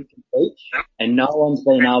 only you can teach, and no one's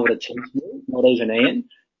been able to teach me, not even Ian.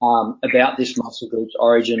 about this muscle group's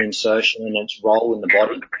origin, insertion, and its role in the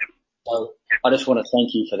body. So I just want to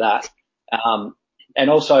thank you for that. And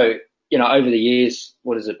also, over the years,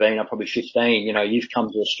 what has it been? I'm probably 15. You've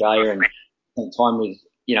come to Australia and spent time with,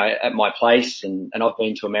 at my place, and I've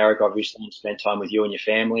been to America, obviously, and spent time with you and your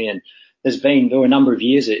family. And there were a number of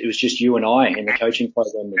years it was just you and I in the coaching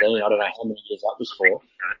program with Ian. I don't know how many years that was for.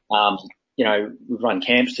 We've run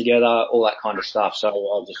camps together, all that kind of stuff.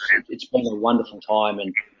 So it's been a wonderful time.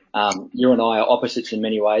 And you and I are opposites in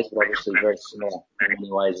many ways, but obviously very similar in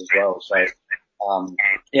many ways as well. So,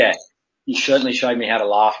 you certainly showed me how to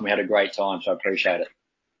laugh, and we had a great time, so I appreciate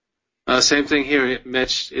it. Same thing here,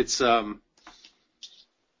 Mitch. It's, I've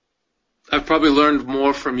probably learned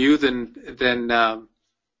more from you than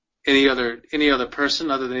any other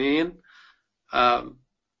person other than Ian,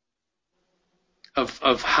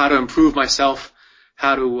 of how to improve myself,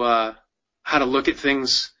 how to look at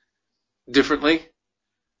things differently.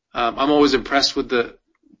 I'm always impressed with the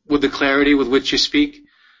clarity with which you speak,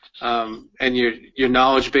 and your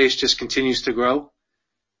knowledge base just continues to grow.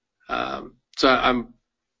 So I'm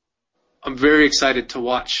very excited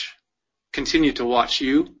to continue to watch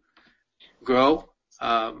you grow,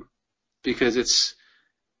 because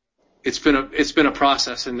it's been a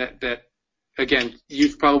process, and that again,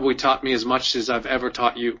 you've probably taught me as much as I've ever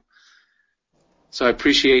taught you. So I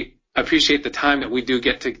appreciate the time that we do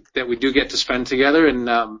get to spend together, and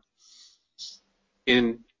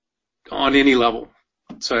on any level.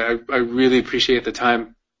 So I really appreciate the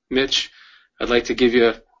time, Mitch. I'd like to give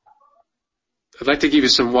you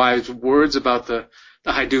some wise words about the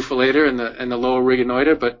hyduffalator and the lower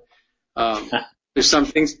riganoida, but there's some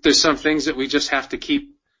things that we just have to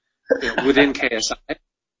keep within KSI.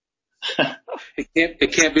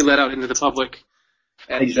 It can't be let out into the public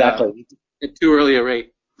at too early a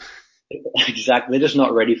rate. Exactly. They're just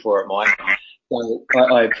not ready for it, Mike. So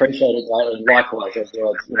I appreciate it greatly. And likewise, as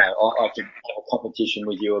well, I could have a competition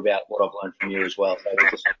with you about what I've learned from you as well. So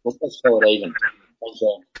let's call it even.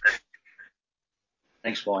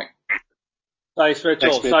 Thanks, Mike. Thanks,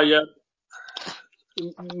 Mitchell. So,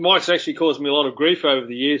 Mike's actually caused me a lot of grief over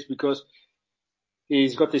the years because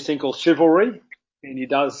he's got this thing called chivalry, and he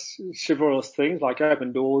does chivalrous things like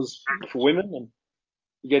open doors for women, and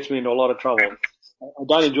he gets me into a lot of trouble. I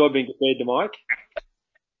don't enjoy being compared to Mike.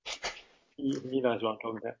 He knows what I'm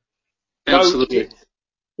talking about. Absolutely. So,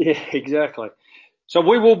 yeah, exactly. So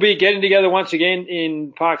we will be getting together once again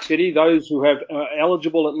in Park City, those who have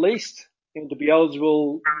eligible at least. And to be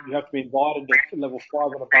eligible, you have to be invited to level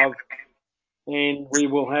 5 and above. And we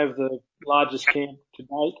will have the largest camp to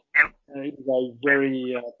date. It is a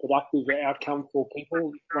very productive outcome for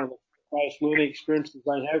people, one of the greatest learning experiences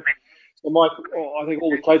they have. So, Mike, I think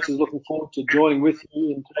all the coaches are looking forward to joining with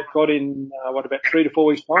you in Cape Cod in, about 3 to 4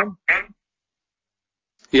 weeks' time?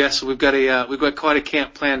 Yes, we've got quite a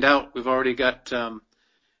camp planned out. We've already got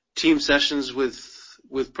team sessions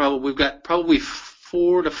we've got probably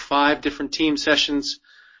 4 to 5 different team sessions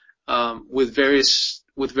with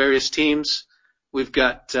various teams. We've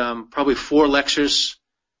got probably 4 lectures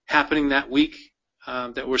happening that week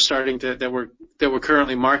that we're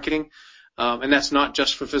currently marketing, and that's not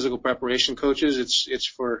just for physical preparation coaches. It's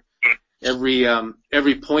for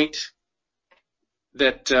every point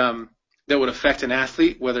that would affect an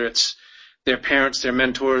athlete, whether it's their parents, their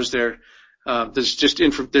mentors, there's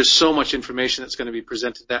so much information that's going to be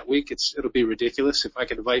presented that week. It'll be ridiculous. If I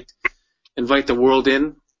could invite the world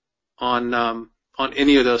in on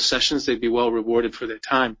any of those sessions, they'd be well rewarded for their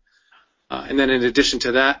time. And then in addition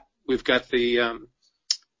to that, we've got the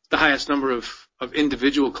highest number of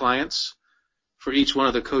individual clients for each one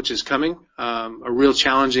of the coaches coming. A real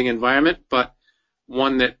challenging environment, but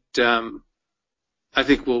one that I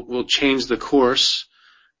think will change the course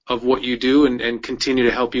of what you do and continue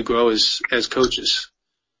to help you grow as coaches.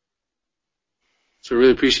 So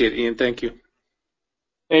really appreciate it, Ian. Thank you.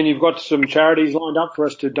 And you've got some charities lined up for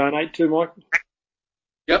us to donate to, Mike?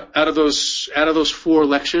 Yep. Out of those 4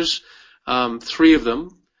 lectures, 3 of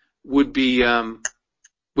them would be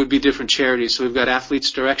different charities. So we've got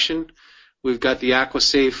Athletes Direction, we've got the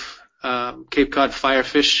AquaSafe Cape Cod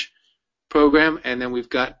Firefish program, and then we've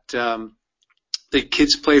got the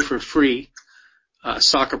Kids Play for Free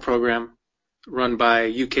soccer program run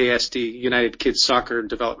by UKSD, United Kids Soccer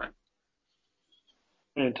Development.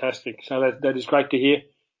 Fantastic. So that is great to hear.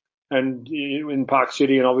 And in Park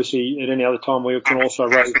City, and obviously at any other time, we can also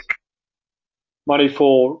raise money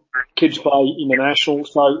for Kids Play International.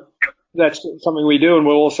 So that's something we do, and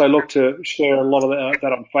we'll also look to share a lot of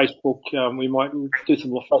that on Facebook. We might do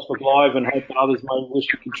some Facebook Live and hope that others may wish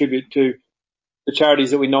to contribute to the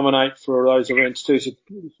charities that we nominate for those events too. So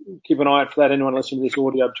keep an eye out for that. Anyone listening to this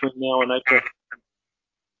audio between now and April.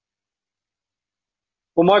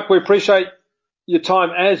 Well, Mike, we appreciate your time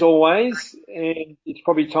as always, and it's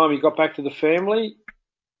probably time you got back to the family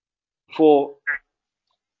before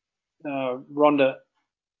Rhonda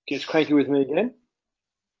gets cranky with me again.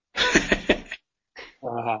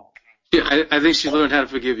 Yeah, I think she learned how to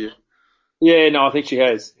forgive you. Yeah, no, I think she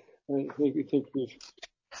has.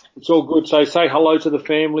 It's all good. So say hello to the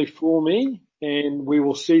family for me, and we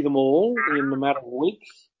will see them all in a matter of weeks.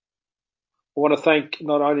 I want to thank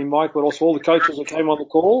not only Mike, but also all the coaches that came on the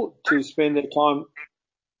call to spend their time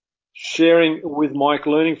sharing with Mike,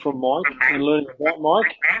 learning from Mike, and learning about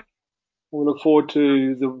Mike. We look forward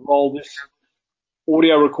to the role this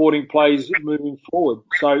audio recording plays moving forward.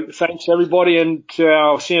 So thanks everybody, and to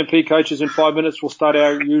our CMP coaches in 5 minutes, we'll start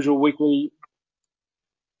our usual weekly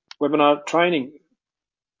webinar training.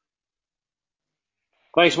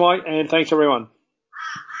 Thanks, Mike, and thanks everyone.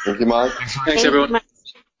 Thank you, Mike. Thanks everyone.